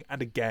exploring, and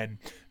again,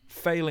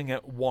 failing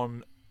at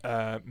one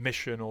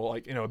mission or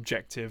like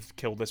objective,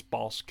 kill this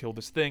boss, kill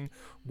this thing,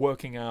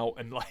 working out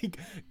and like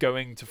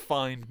going to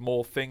find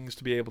more things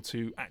to be able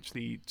to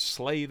actually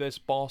slay this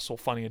boss, or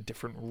finding a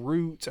different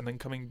route and then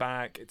coming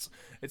back.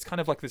 It's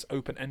kind of like this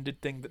open-ended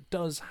thing that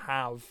does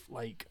have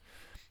like...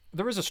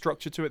 There is a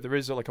structure to it. There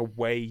is like a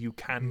way you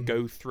can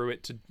go through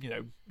it to,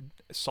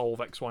 solve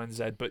X, Y, and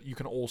Z, but you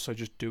can also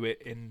just do it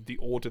in the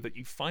order that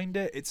you find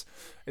it.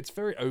 It's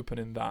very open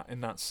in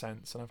that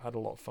sense, and I've had a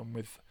lot of fun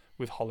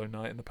with Hollow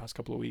Knight in the past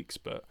couple of weeks,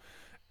 but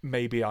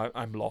maybe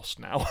I'm lost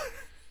now.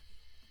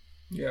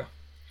 Yeah.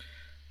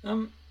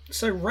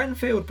 So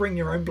Renfield, Bring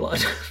Your Own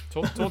Blood.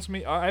 talk to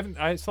me.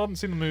 I still haven't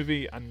seen the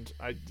movie, and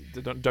I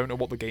don't know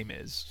what the game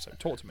is. So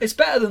talk to me. It's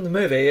better than the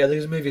movie. I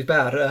think the movie is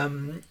bad.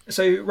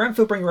 So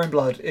Renfield, Bring Your Own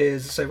Blood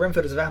is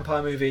Renfield is a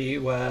vampire movie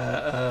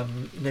where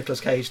Nicolas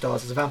Cage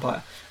stars as a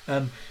vampire.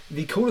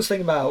 The coolest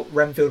thing about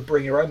Renfield,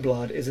 Bring Your Own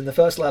Blood is in the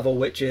first level,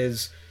 which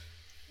is...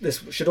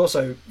 This should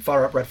also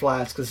fire up red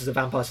flags because this is a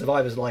Vampire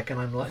Survivors and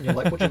I'm like, and you're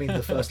like, what do you mean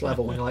the first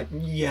level? And you're like,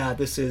 yeah,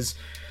 this is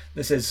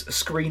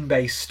screen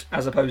based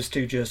as opposed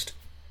to just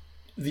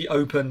the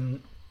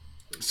open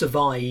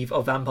survive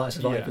of Vampire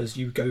Survivors.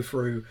 You go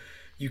through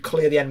you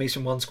clear the enemies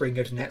from one screen,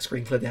 go to the next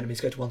screen, clear the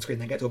enemies, go to one screen,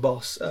 then get to a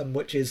boss,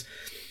 which is...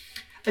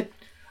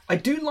 I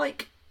do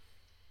like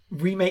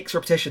remakes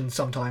repetition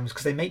sometimes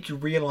because they make you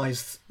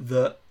realise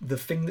that the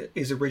thing that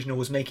is original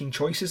was making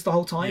choices the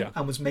whole time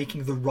and was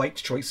making the right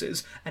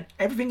choices. And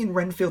everything in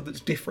Renfield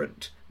that's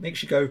different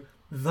makes you go,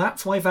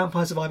 that's why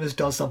Vampire Survivors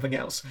does something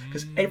else.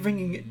 Because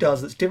everything it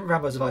does that's different from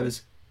Vampire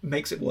Survivors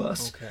makes it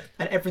worse. Okay.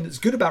 And everything that's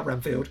good about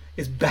Renfield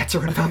is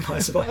better in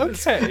Vampire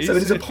Survivors. Okay. So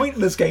it is a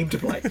pointless game to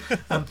play.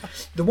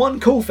 The one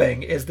cool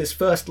thing is this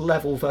first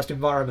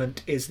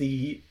environment is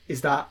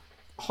that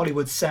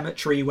Hollywood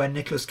cemetery where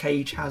Nicolas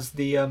Cage has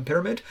the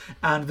pyramid,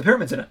 and the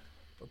pyramid's in it.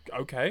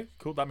 Okay,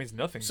 cool. That means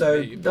nothing.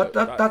 So to me,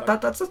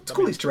 that's a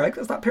cool Easter egg.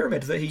 That's that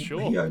pyramid that he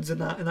owns in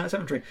that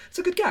cemetery. It's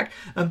a good gag.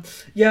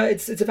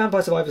 It's a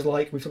Vampire Survivors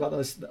like we've talked about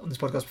this on this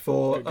podcast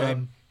before.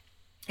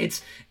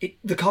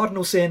 The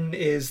cardinal sin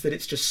is that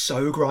it's just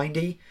so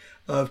grindy.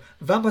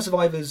 Vampire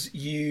Survivors,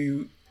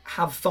 you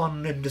have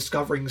fun in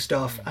discovering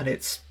stuff, and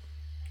it's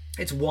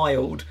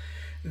wild.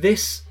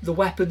 The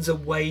weapons are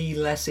way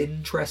less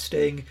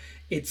interesting.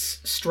 It's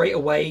straight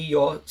away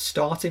your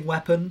starting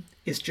weapon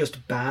is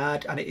just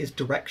bad, and it is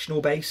directional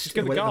based. Just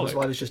get the garlic.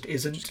 Survivors just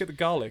isn't. Just get the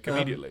garlic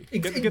immediately.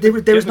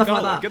 There is nothing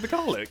like that. Get the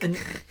garlic.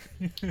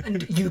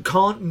 And you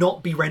can't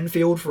not be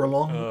Renfield for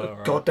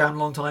a goddamn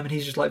long time, and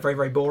he's just like very,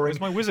 very boring. Where's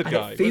my wizard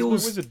guy? Where's my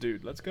wizard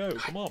dude? Let's go.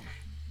 Come on.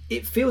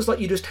 It feels like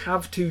you just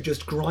have to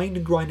just grind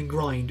and grind and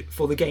grind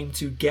for the game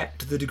to get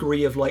to the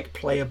degree of like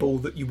playable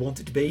that you want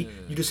it to be.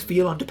 You just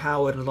feel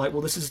underpowered and like,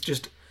 well, this is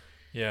just...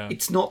 Yeah.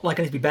 It's not like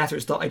I need to be better,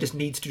 it's that I just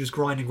need to just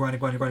grind and grind and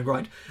grind and grind and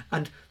grind.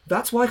 And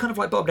that's why I kind of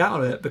like bottomed out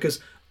on it,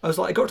 because I was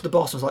like, I got to the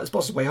boss and I was like, this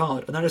boss is way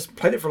hard. And then I just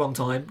played it for a long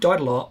time,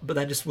 died a lot, but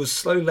then just was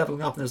slowly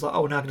leveling up and I was like,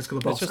 oh, now I can just kill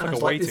the boss. It's just and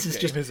like a waiting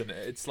game, isn't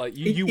it? It's like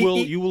you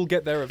will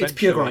get there eventually. It's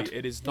pure grind.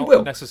 It is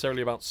not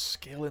necessarily about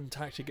skill and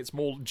tactic, it's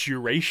more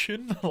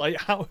duration. Like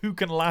who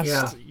can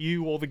last,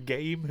 you or the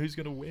game, who's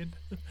going to win?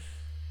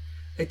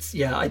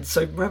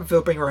 So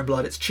Renfield Bring Your Own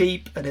Blood, it's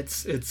cheap and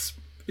it's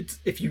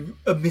if you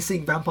are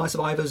missing Vampire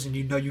Survivors and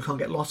you know you can't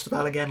get lost to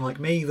that again like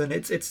me, then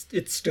it's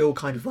still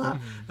kind of that.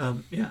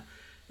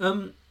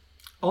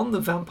 On the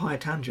vampire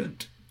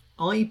tangent,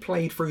 I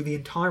played through the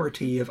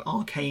entirety of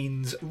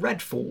Arcane's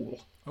Redfall.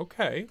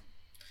 Okay.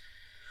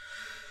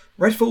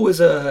 Redfall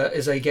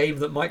is a game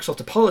that Microsoft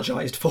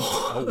apologised for.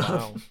 Oh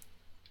wow.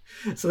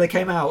 So they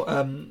came out.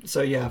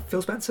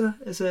 Phil Spencer,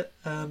 is it?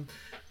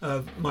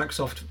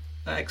 Microsoft,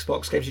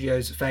 Xbox Game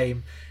Studios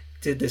fame,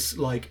 did this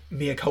like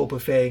mea culpa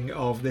thing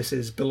of this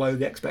is below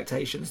the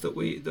expectations that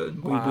we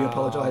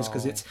apologise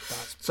because it's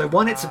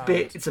one, it's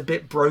a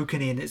bit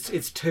broken in,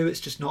 it's two, it's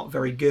just not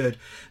very good.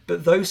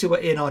 But those who are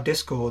in our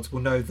discords will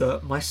know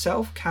that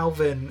myself,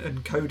 Calvin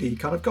and Cody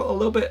kind of got a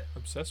little bit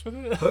obsessed with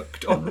it,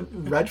 hooked on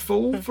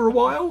Redfall for a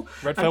while.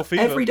 Redfall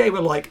fever. Every day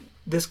we're like,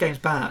 this game's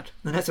bad.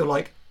 The next day we're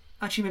like,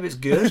 actually maybe it's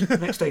good. The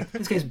next day,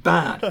 this game's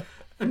bad.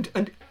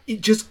 And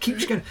it just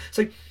keeps going.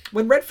 So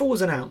when Redfall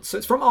was announced, so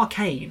it's from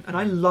Arcane, and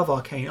I love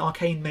Arcane.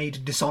 Arcane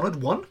made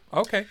Dishonored 1.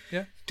 Okay,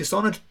 yeah.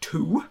 Dishonored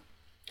 2,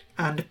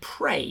 and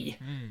Prey,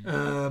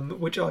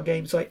 which are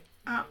games I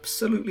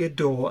absolutely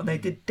adore. And they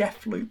did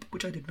Deathloop,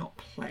 which I did not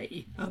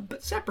play,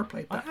 but Zebra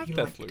played that. I have he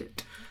Deathloop. liked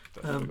it.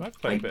 I've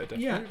played a bit of Deathloop.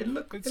 Yeah, it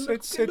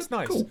looked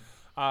nice. Cool.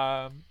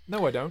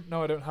 No, I don't.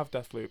 No, I don't have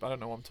Deathloop. I don't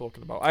know what I'm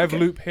talking about. I have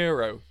Loop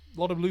Hero. A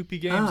lot of loopy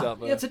games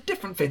out there. Yeah, it's a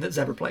different thing that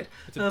Zebra played.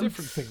 It's a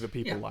different thing that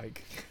people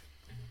like.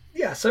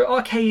 Yeah, so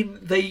Arcane,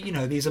 they,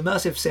 these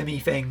immersive simi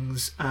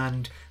things,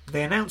 and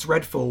they announced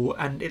Redfall,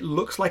 and it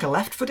looks like a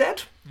Left 4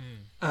 Dead.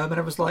 And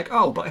I was like,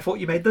 oh, but I thought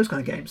you made those kind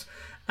of games.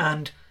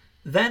 And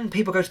then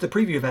people go to the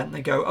preview event and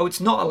they go, oh,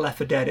 it's not a Left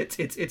 4 Dead,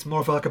 it's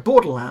more of like a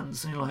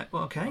Borderlands. And you're like,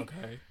 well, okay.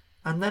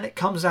 And then it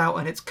comes out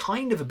and it's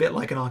kind of a bit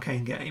like an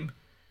Arcane game,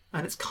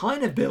 and it's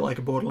kind of a bit like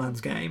a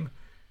Borderlands game,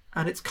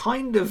 and it's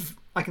kind of,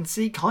 I can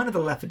see kind of the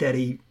Left 4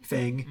 Dead-y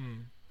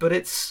thing, but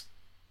it's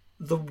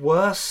the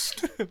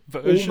worst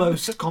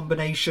almost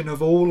combination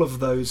of all of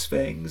those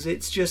things.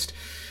 It's just,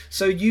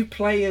 so you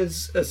play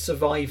as a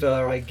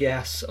survivor, I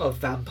guess, of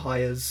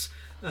vampires,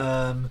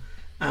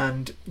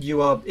 and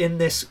you are in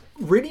this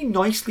really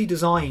nicely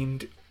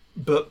designed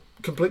but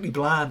completely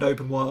bland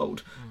open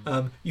world.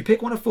 You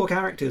pick one of 4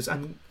 characters,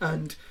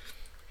 and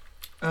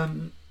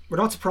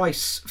Renata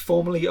Price,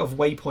 formerly of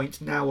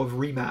Waypoint, now of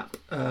Remap,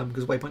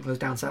 because Waypoint closed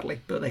down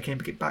sadly, but they came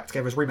back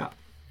together as Remap.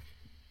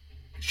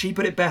 She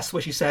put it best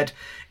where she said,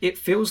 it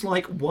feels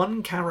like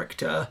one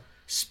character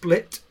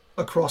split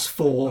across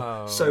 4.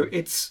 Oh. So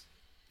it's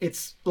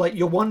like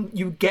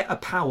you get a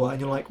power and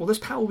you're like, well, this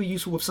power will be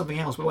useful with something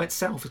else, but by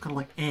itself it's kind of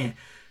like, eh.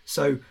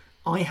 So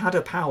I had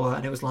a power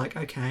and it was like,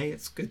 okay,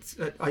 it's good.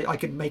 I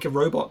can make a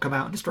robot come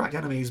out and distract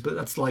enemies, but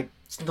that's like,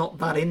 it's not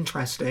that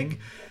interesting.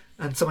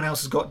 And someone else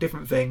has got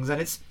different things,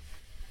 and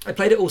I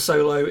played it all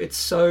solo. It's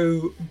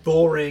so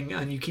boring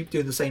and you keep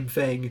doing the same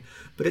thing,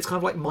 but it's kind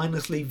of like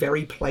mindlessly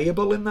very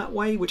playable in that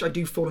way, which I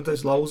do fall into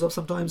those lulls of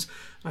sometimes.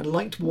 I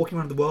liked walking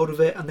around the world of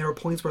it, and there are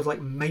points where it's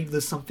like, maybe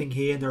there's something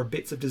here and there are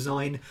bits of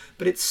design,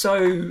 but it's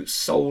so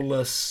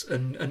soulless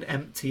and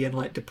empty and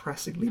like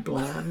depressingly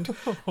bland.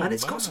 And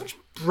it's got so much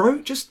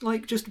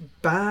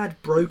just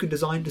bad broken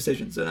design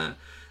decisions in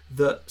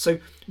it. So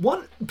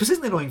one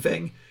persistently annoying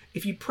thing,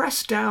 if you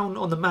press down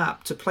on the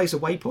map to place a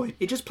waypoint,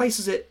 it just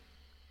places it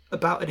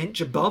about an inch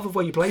above of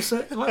where you place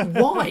it. Like,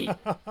 why?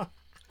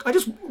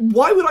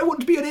 Why would I want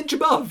to be an inch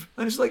above?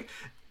 And it's like,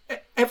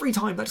 every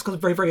time that just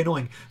becomes very, very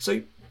annoying.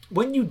 So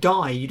when you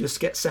die, you just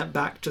get sent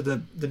back to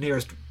the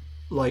nearest,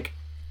 like,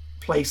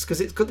 place,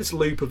 because it's got this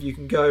loop of you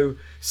can go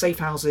safe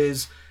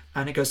houses,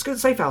 and it goes, go to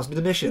the safe house and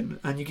do the mission,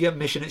 and you get a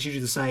mission, it's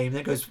usually the same,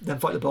 then it goes, then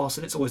fight the boss,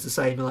 and it's always the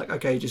same. You're like,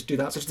 okay, just do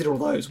that. So I just did all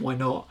those, why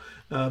not?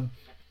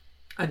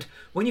 And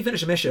when you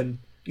finish a mission,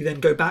 you then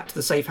go back to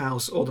the safe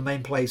house or the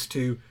main place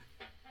to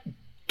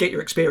get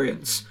your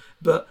experience,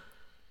 but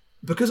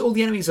because all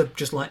the enemies are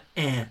just like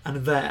and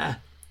there,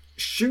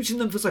 shooting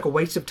them feels like a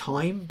waste of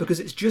time, because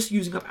it's just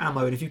using up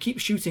ammo, and if you keep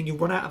shooting you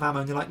run out of ammo,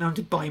 and you're like, now I need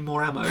to buy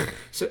more ammo.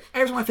 So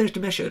every time I finished a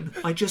mission,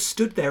 I just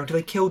stood there until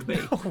they killed me.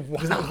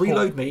 Because that would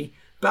reload me.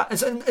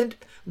 But and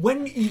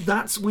when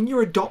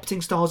you're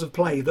adopting styles of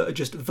play that are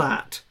just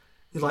that,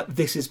 you're like,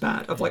 this is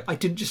bad. I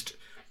didn't just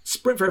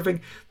sprint for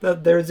everything.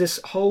 There is this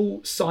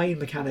whole sign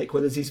mechanic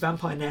where there's these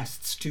vampire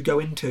nests to go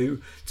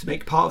into to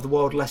make part of the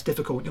world less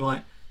difficult. And you're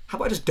like, how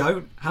about I just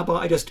don't? How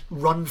about I just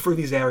run through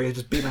these areas,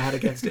 just beat my head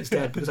against it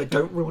instead, because I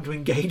don't really want to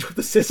engage with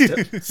the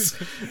systems.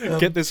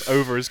 Get this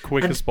over as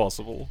quick as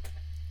possible.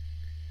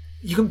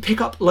 You can pick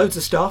up loads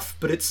of stuff,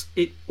 but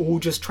it all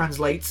just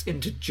translates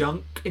into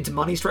into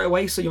money straight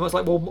away. So you're almost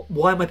like, well,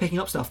 why am I picking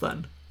up stuff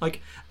then?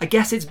 Like, I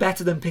guess it's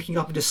better than picking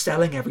up and just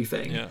selling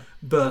everything.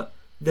 But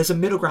there's a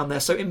middle ground there.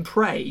 So in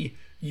Prey,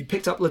 you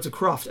picked up loads of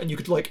craft, and you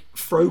could like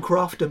throw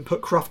craft and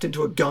put craft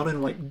into a gun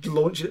and like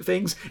launch it at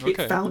things.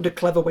 Okay. It found a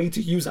clever way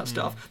to use that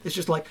stuff. It's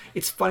just like,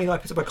 it's funny that I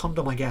picked up a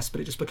condom, I guess, but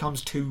it just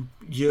becomes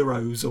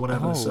 €2 or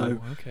whatever. Oh, so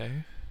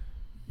okay.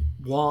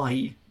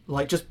 Why?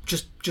 Like,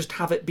 just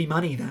have it be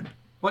money then.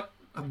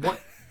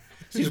 What?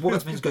 So you just walk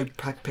out to things, go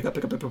pick up.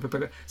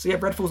 So yeah,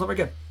 Redfall's not very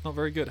good. Not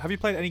very good. Have you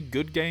played any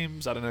good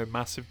games? I don't know,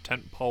 massive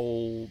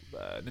tentpole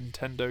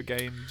Nintendo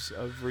games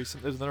of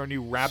recent. Is there a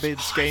new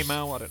Rabbids game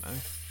out? I don't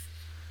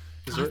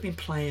know. I've been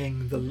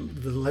playing the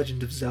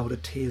Legend of Zelda: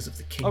 Tears of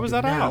the Kingdom. Oh, is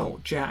that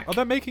out? Jack, are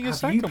they making a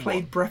second one? Have you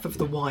played Breath of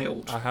the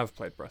Wild? I have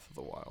played Breath of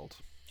the Wild.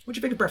 What do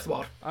you think of Breath of the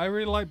Wild? I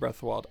really like Breath of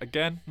the Wild.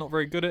 Again, not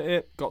very good at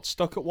it. Got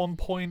stuck at one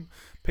point.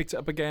 Picked it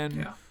up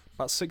again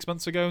about 6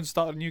 months ago and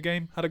started a new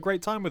game. Had a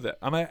great time with it.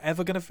 Am I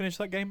ever going to finish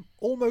that game?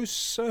 Almost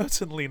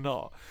certainly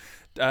not.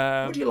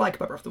 What do you like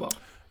about Breath of the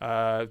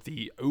Wild?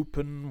 The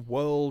open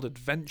world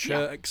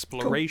adventure,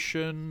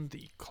 exploration,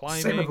 the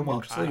climbing. Same open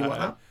world. So you like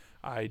that?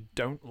 I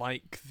don't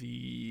like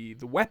the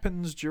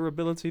weapons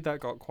durability.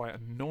 That got quite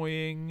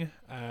annoying.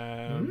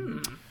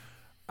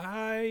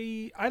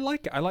 I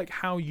like it. I like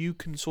how you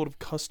can sort of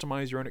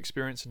customize your own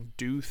experience and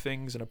do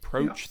things and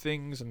approach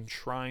things and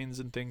shrines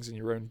and things in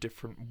your own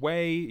different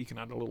way. You can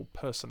add a little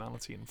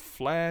personality and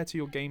flair to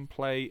your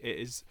gameplay. It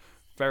is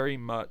very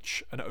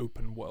much an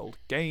open world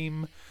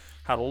game.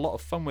 Had a lot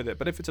of fun with it,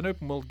 but if it's an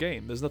open world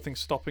game, there's nothing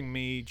stopping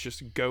me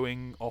just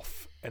going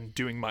off and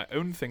doing my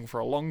own thing for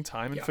a long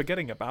time and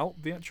forgetting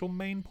about the actual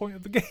main point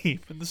of the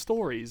game and the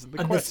stories and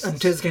the quests. And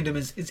Tears of the Kingdom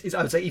is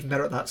I would say even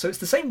better at that. So it's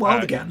the same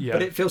world again,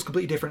 but it feels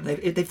completely different.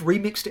 They've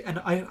remixed it,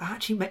 and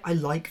I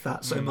like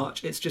that so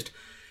much. It's just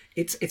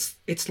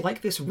it's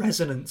like this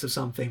resonance of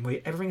something where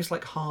everything's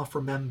like half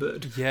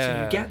remembered. Yeah.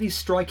 So you get these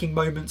striking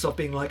moments of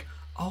being like,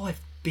 oh,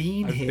 I've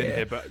been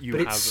here, but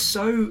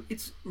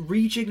it's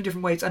reaching in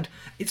different ways, and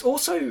it's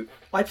also,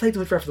 I played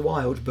with Breath of the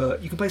Wild,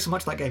 but you can play so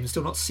much of that game and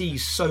still not see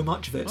so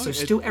much of it.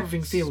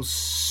 Everything feels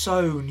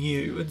so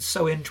new and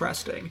so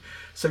interesting.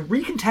 So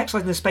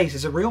recontextualizing the space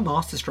is a real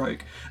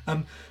masterstroke.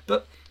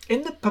 But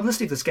in the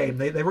publicity of this game,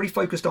 they really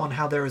focused on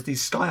how there is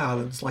these sky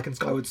islands, like in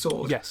Skyward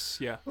Sword. Yes,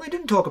 yeah. What they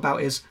didn't talk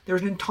about is there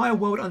is an entire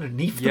world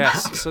underneath the map.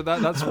 Yes, so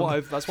that's what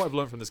I've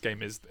learned from this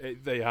game is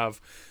they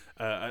have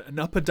an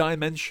upper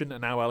dimension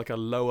and now like a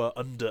lower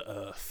under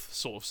earth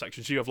sort of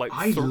section. So you have like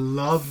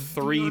love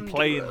three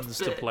planes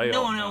to play on.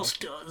 No one else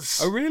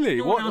does. Oh really?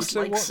 No one else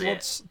likes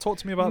it. Talk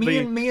to me about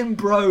me and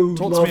bro.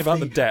 Talk to me about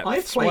the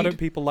depths. Why don't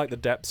people like the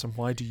depths, and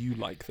why do you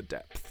like the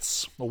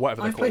depths, or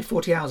whatever they're called? I've played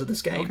 40 hours of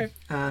this game,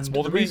 and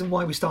the reason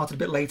why we started a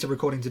bit later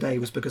recording today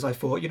was because I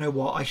thought, you know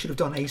what, I should have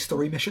done a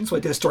story mission, so I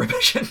did a story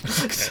mission.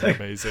 Okay,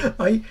 amazing.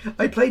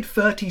 I played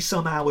 30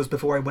 some hours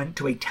before I went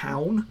to a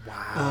town.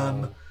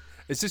 Wow.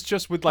 Is this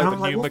just with like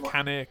the new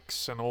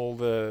mechanics and all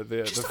the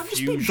I've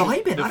fusion? Just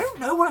been vibing. I don't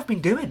know what I've been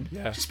doing.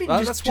 Yeah,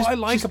 that's what I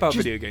like about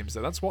video games.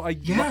 Though that's what I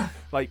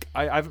like.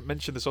 I haven't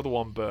mentioned this other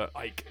one, but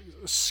like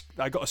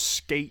I got a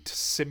skate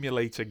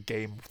simulator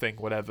game thing,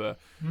 whatever,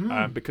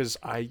 because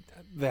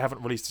they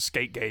haven't released a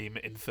skate game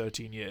in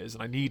 13 years,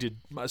 and I needed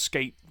a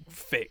skate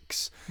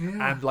fix.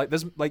 And like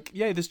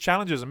there's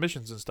challenges and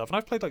missions and stuff, and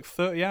I've played like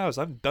 30 hours.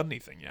 I haven't done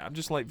anything yet. I'm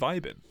just like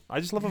vibing. I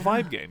just love a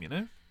vibe game, you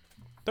know.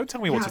 Don't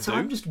tell me what to do.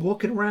 I'm just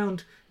walking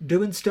around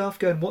doing stuff,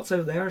 going, what's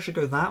over there? I should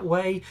go that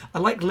way. I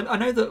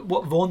know that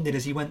what Vaughn did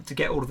is he went to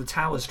get all of the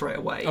towers straight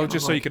away. Oh,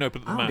 just so you can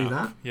open the map. Do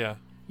that. Yeah.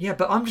 Yeah,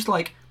 but I'm just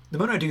like, the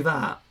moment I do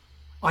that,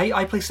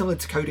 I play similar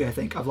to Cody, I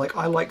think. I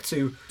like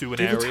to do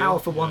the tower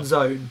for one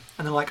zone,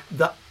 and then like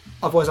that.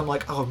 Otherwise, I'm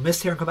like, oh, I've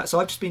missed here and come back. So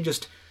I've just been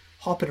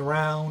hopping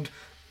around,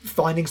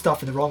 finding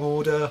stuff in the wrong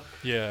order.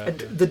 Yeah. And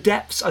the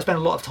depths I spend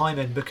a lot of time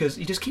in because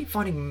you just keep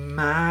finding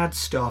mad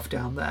stuff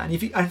down there.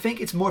 And I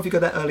think it's more if you go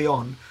there early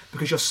on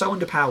because you're so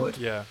underpowered.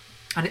 Yeah.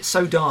 And it's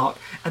so dark,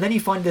 and then you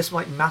find this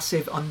like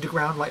massive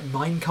underground like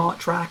minecart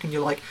track, and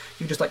you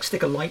just like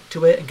stick a light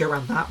to it and go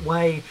around that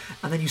way,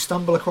 and then you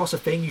stumble across a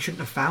thing you shouldn't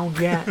have found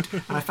yet.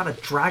 And I found a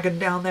dragon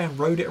down there and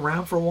rode it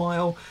around for a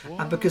while. What?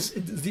 And because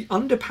the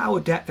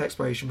underpowered depth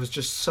exploration was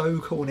just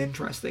so cool and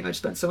interesting, I just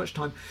spent so much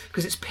time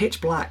because it's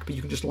pitch black, but you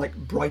can just like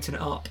brighten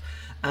it up,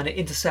 and it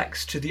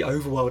intersects to the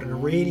overworld in a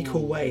really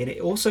cool way, and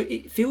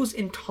it feels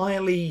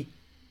entirely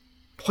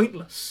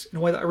pointless in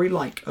a way that I really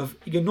like. Of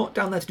you're not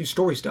down there to do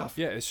story stuff.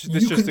 Yeah, this you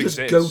just can exists.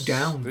 Just go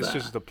down this there.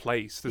 This is the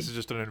place. This is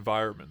just an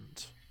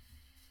environment.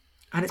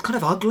 And it's kind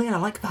of ugly, and I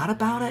like that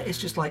about it. It's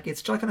just like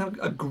it's like kind of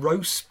a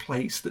gross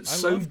place that's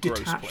so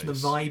detached from the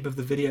vibe of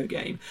the video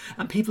game,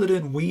 and people are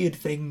doing weird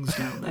things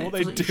down there. What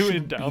are they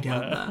doing down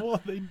there?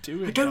 What are they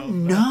doing? I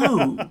don't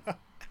know.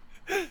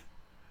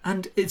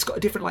 And it's got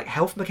a different like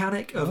health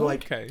mechanic of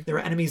there are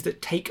enemies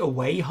that take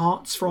away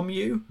hearts from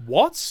you.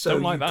 What? So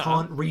don't like you that.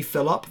 can't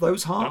refill up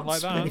those hearts. Don't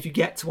like that. And if you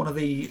get to one of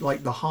the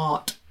the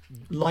heart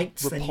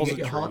lights, then you get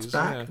your hearts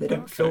back. Yeah. They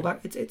don't fill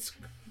back. It's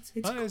cool.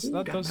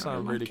 That does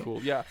sound really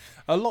cool. Yeah,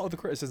 a lot of the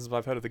criticisms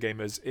I've heard of the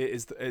game is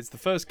it's the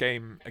first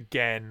game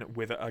again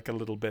with like a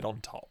little bit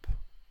on top.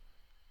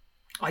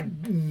 I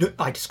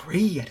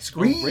disagree.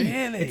 Oh,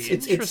 really?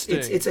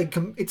 It's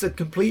a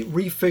complete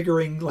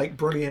refiguring, like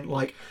brilliant,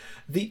 like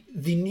the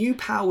new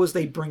powers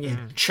they bring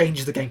in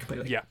changes the game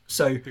completely. Yeah.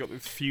 So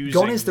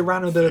gone is the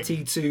random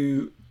ability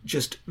to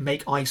just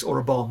make ice or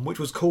a bomb, which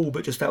was cool,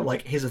 but just felt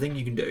like here's a thing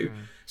you can do.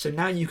 So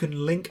now you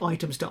can link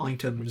items to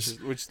items,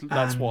 which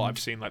that's what I've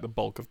seen like the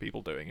bulk of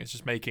people doing. It's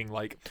just making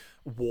like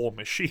war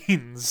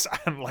machines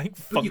and like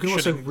functioning. But you can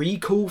also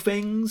recall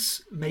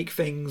things, make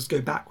things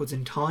go backwards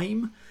in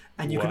time,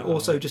 and you can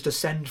also just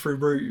ascend through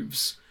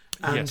roofs.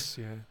 And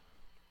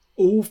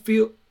all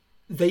feel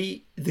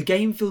the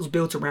game feels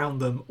built around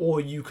them, or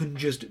you can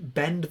just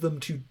bend them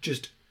to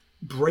just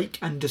break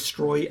and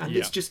destroy, and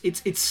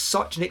it's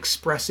such an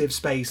expressive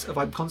space of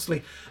I'm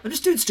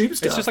just doing stupid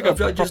stuff. It's just like a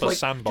proper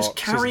sandbox, just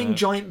carrying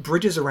giant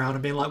bridges around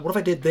and being like, what if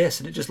I did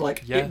this? And it just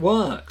it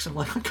works. I'm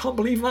like, I can't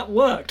believe that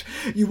worked.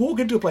 You walk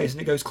into a place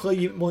and it goes,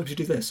 clearly you want to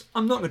do this.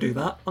 I'm not going to do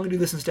that. I'm going to do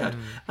this instead.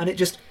 And it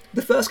just,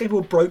 the first game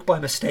all broke by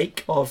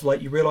mistake of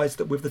like, you realise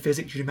that with the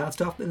physics you do mad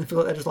stuff, and they feel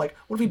like they're just like,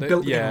 what if we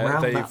built the game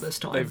around that this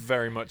time? They've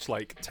very much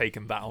like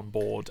taken that on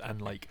board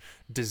and like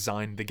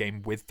designed the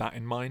game with that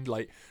in mind.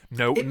 Like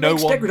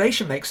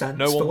degradation makes sense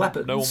for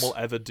weapons. No one will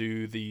ever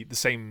do the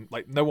same,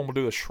 like no one will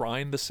do a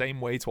shrine the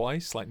same way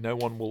twice. Like no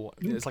one will.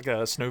 It's like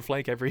a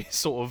snowflake. Every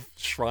sort of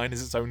shrine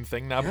is its own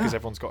thing now because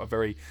everyone's got a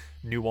very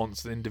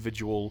nuanced and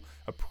individual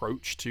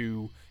approach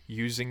to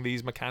using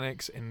these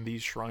mechanics in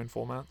these shrine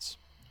formats.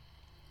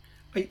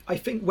 I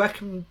think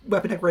weapon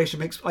degradation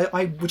makes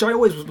which I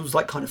always was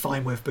like kind of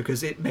fine with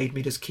because it made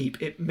me think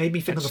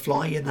on the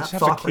fly in that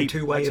Far Cry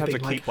 2 way of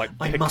being like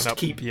I must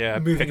keep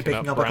moving and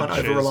picking up. I can't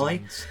over rely.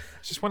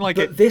 It's just when like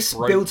but this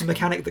builds a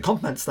mechanic that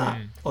complements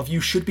that of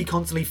you should be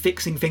constantly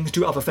fixing things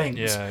to other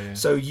things.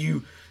 So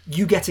you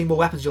getting more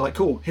weapons, you're like,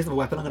 cool, here's another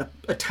weapon. I'm going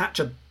to attach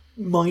a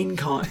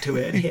minecart to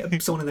it and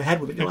hit someone in the head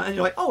with it. And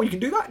you're like, oh, you can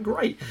do that?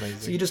 Great.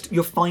 Amazing. So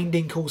you're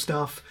finding cool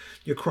stuff.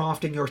 You're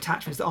crafting your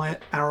attachments to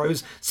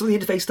arrows. Some of the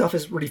interface stuff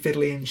is really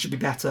fiddly and should be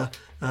better.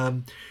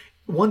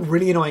 One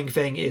really annoying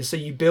thing is, so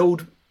you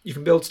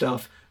can build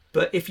stuff,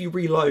 but if you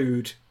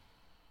reload,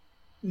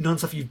 none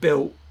of the stuff you've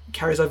built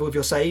carries over with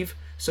your save.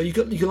 So you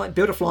can like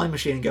build a flying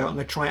machine and go, I'm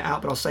going to try it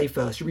out, but I'll save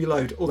first. You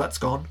reload, oh, that's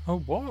gone. Oh,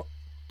 what?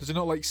 Does it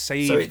not like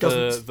save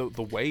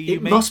the way you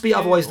it make must be,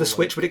 otherwise the like...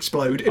 switch would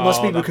explode. It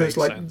must be because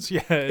like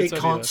it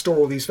can't store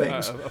all these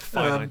things. A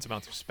finite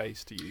amount of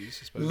space to use,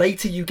 I suppose.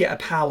 Later you get a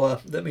power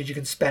that means you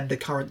can spend a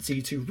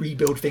currency to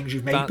rebuild things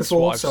you've made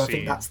before. So I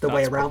think that's the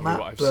way around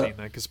that. I've seen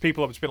there, because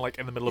people have just been like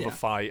in the middle of a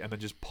fight and then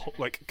just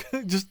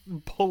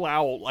pull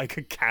out like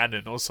a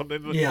cannon or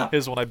something.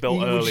 Here's one I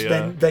built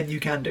earlier. Then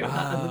you can do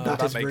that, and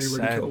that is really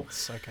really cool.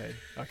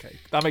 Okay,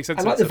 that makes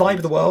sense. I like the vibe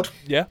of the world.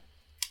 Yeah.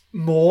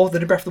 More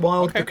than in Breath of the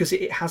Wild because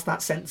it has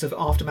that sense of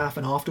aftermath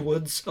and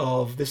afterwards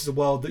of this is a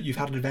world that you've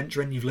had an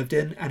adventure in, you've lived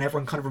in, and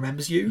everyone kind of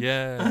remembers you.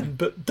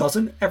 But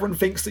doesn't. Everyone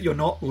thinks that you're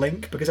not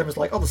Link because everyone's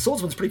like, oh, the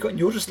swordsman's pretty cool, and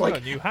you're just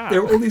like,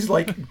 there are all these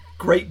like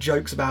great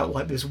jokes about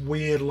like this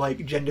weird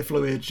like gender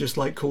fluid, just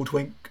like cool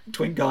twink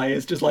guy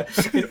is just like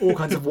in all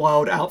kinds of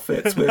wild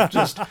outfits with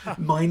just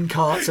mine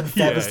carts and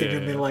feathers sticking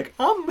and being like,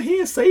 I'm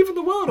here saving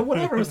the world or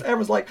whatever.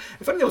 Everyone's like,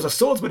 if only there was a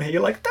swordsman here,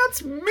 you're like,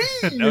 that's me.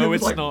 No,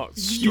 it's like, not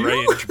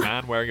strange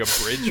man wearing a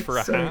bridge for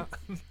a hat.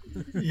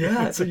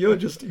 Yeah, so you're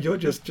just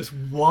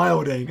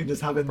wilding and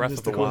just having Breath just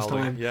of the coolest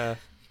Wilding, time.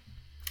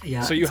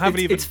 Yeah. So you haven't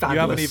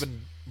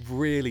even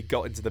really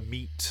got into the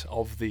meat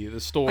of the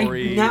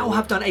story. I now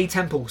have done a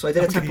temple, so I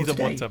did a temple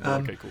today. One temple.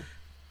 Okay, cool.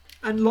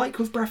 And like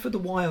with Breath of the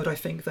Wild, I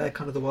think they're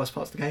kind of the worst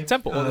parts of the game.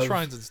 Temple, the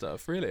shrines and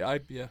stuff. Really,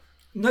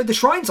 No, the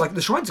shrines are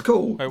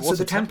cool. Oh, so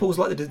the temple's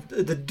like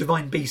the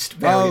divine beast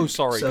variant. Oh,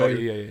 sorry. So,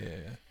 yeah.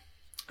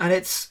 And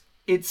it's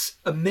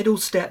a middle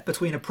step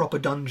between a proper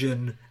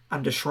dungeon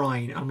and a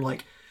shrine. I'm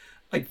like,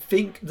 I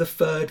think the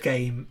third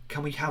game,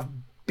 can we have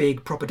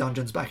big proper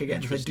dungeons back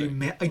again?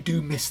 I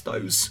do miss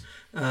those.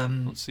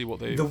 Let's see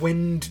what they. The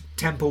Wind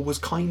Temple was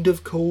kind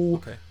of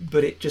cool,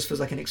 but it just feels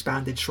like an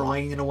expanded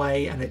shrine in a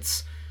way, and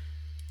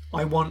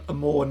I want a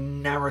more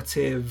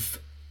narrative,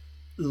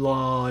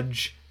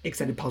 large,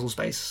 extended puzzle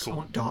space. Cool. I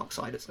want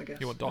Darksiders, I guess.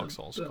 You want Dark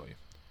Souls, got you?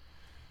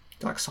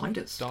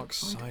 Darksiders.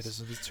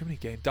 There's too many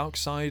games.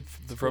 Darkside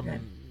from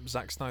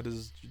Zack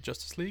Snyder's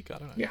Justice League. I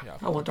don't know. Yeah.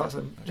 I want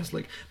Darkseid Justice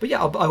League. But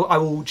yeah, I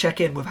will check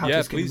in with how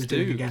Tears of the Kingdom is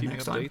doing again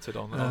next time. Keep me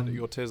updated on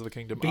your Tears of the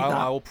Kingdom.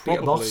 I'll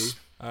probably,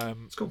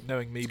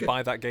 knowing me,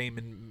 buy that game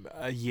in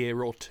a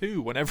year or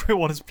two when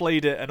everyone has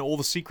played it and all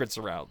the secrets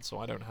are out, so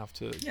I don't have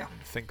to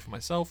think for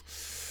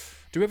myself.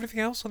 Do everything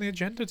else on the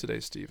agenda today,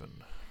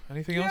 Stephen?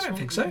 Anything else I don't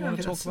think so. you want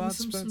to talk about?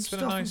 It's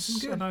been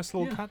a nice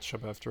little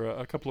catch-up after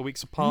a couple of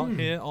weeks apart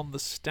here on the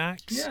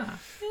Stacks. Yeah.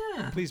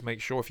 Please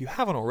make sure, if you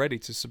haven't already,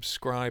 to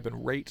subscribe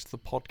and rate the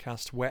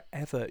podcast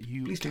wherever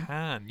you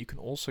can. You can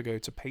also go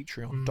to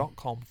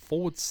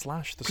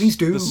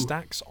patreon.com/the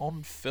Stacks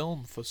on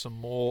Film for some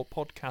more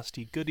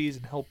podcasty goodies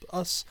and help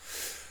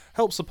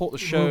support the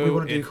show. We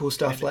want to do cool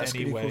stuff. Let's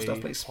do cool stuff,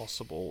 please.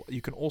 Possible.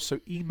 You can also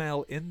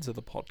email into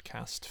the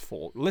podcast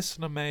for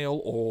listener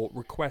mail or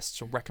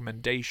requests or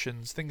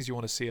recommendations, things you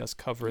want to see us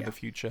cover in the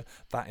future.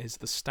 That is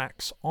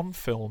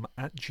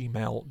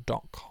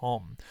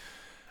thestacksonfilm@gmail.com.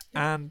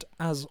 And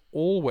as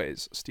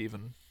always,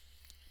 Stephen,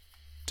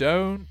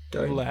 don't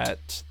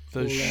let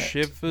the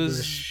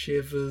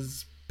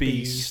shivers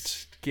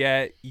beast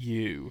get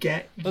you.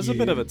 There's a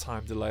bit of a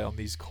time delay on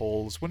these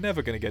calls. We're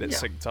never going to get it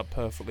synced up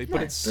perfectly,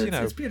 but it's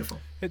beautiful.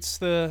 It's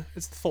the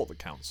thought that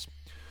counts.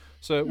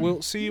 So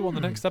we'll see you on the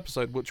next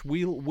episode, which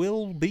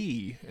will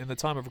be, in the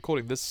time of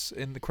recording this,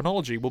 in the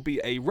chronology, will be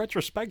a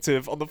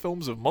retrospective on the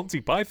films of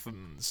Monty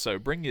Python. So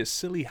bring your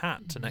silly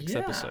hat to next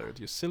episode,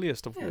 your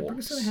silliest of walks. Bring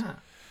a silly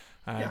hat.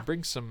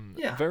 Bring some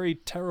very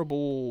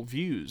terrible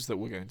views that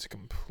we're going to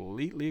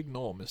completely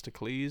ignore, Mr.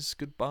 Cleese.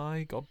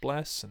 Goodbye, God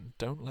bless, and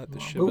don't let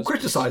the shivers... We'll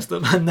criticise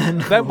them, and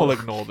then we'll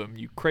ignore them,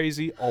 you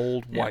crazy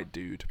old white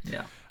dude.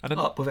 Yeah, and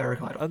up with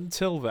Eric Idle.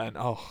 Until then,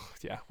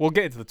 we'll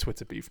get into the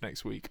Twitter beef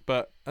next week,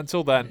 but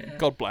until then,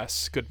 God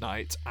bless, good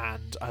night,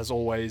 and as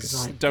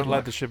always, don't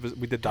let the shivers...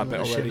 We did that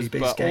bit already,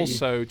 but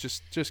also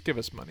just give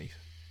us money.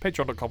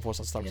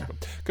 Patreon.com/Stacks.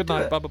 Good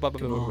night, bye.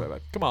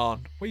 Come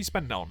on, what are you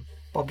spending on?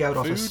 Bob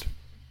Geldof office.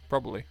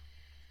 Probably.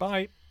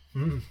 Bye.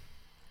 Do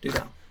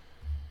that.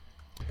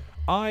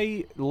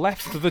 I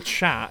left the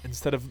chat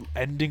instead of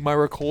ending my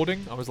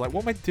recording. I was like,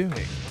 what am I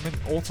doing? I'm in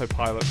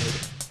autopilot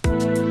mode.